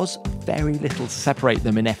 there was very little to separate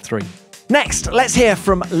them in F3. Next, let's hear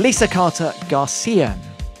from Lisa Carter Garcia.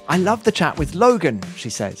 I love the chat with Logan, she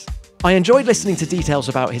says. I enjoyed listening to details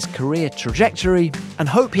about his career trajectory and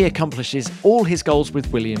hope he accomplishes all his goals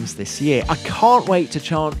with Williams this year. I can't wait to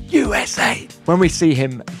chant USA when we see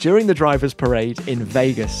him during the Drivers' Parade in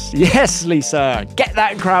Vegas. Yes, Lisa, get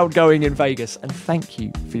that crowd going in Vegas, and thank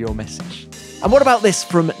you for your message. And what about this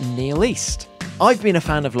from Neil East? I've been a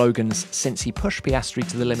fan of Logan's since he pushed Piastri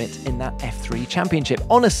to the limit in that F3 championship.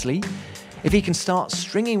 Honestly, if he can start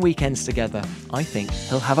stringing weekends together, I think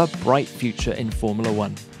he'll have a bright future in Formula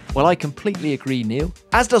One. Well, I completely agree, Neil,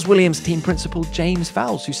 as does Williams team principal James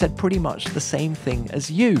Vowles, who said pretty much the same thing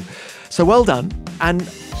as you. So well done. And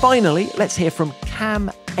finally, let's hear from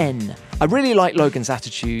Cam N. I really like Logan's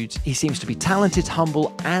attitude. He seems to be talented,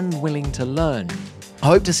 humble, and willing to learn. I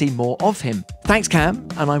hope to see more of him. Thanks, Cam,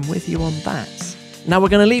 and I'm with you on that. Now, we're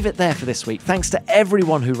going to leave it there for this week. Thanks to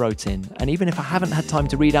everyone who wrote in. And even if I haven't had time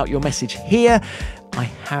to read out your message here, I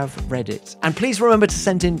have read it. And please remember to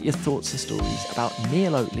send in your thoughts and stories about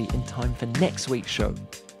Neil Oatley in time for next week's show.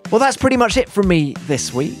 Well, that's pretty much it from me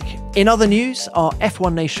this week. In other news, our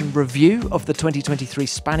F1 Nation review of the 2023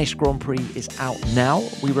 Spanish Grand Prix is out now.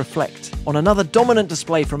 We reflect on another dominant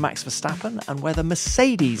display from Max Verstappen and whether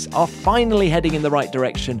Mercedes are finally heading in the right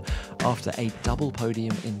direction after a double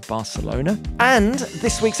podium in Barcelona. And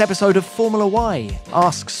this week's episode of Formula Y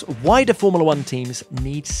asks, why do Formula One teams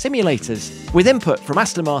need simulators? With input from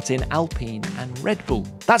Aston Martin, Alpine and Red Bull.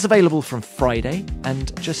 That's available from Friday,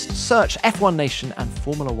 and just search F1 Nation and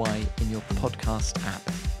Formula Y in your podcast app.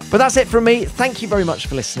 But that's it from me. Thank you very much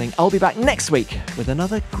for listening. I'll be back next week with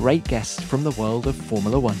another great guest from the world of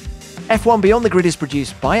Formula One. F1 Beyond the Grid is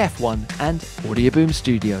produced by F1 and Audioboom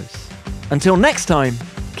Studios. Until next time,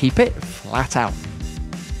 keep it flat out.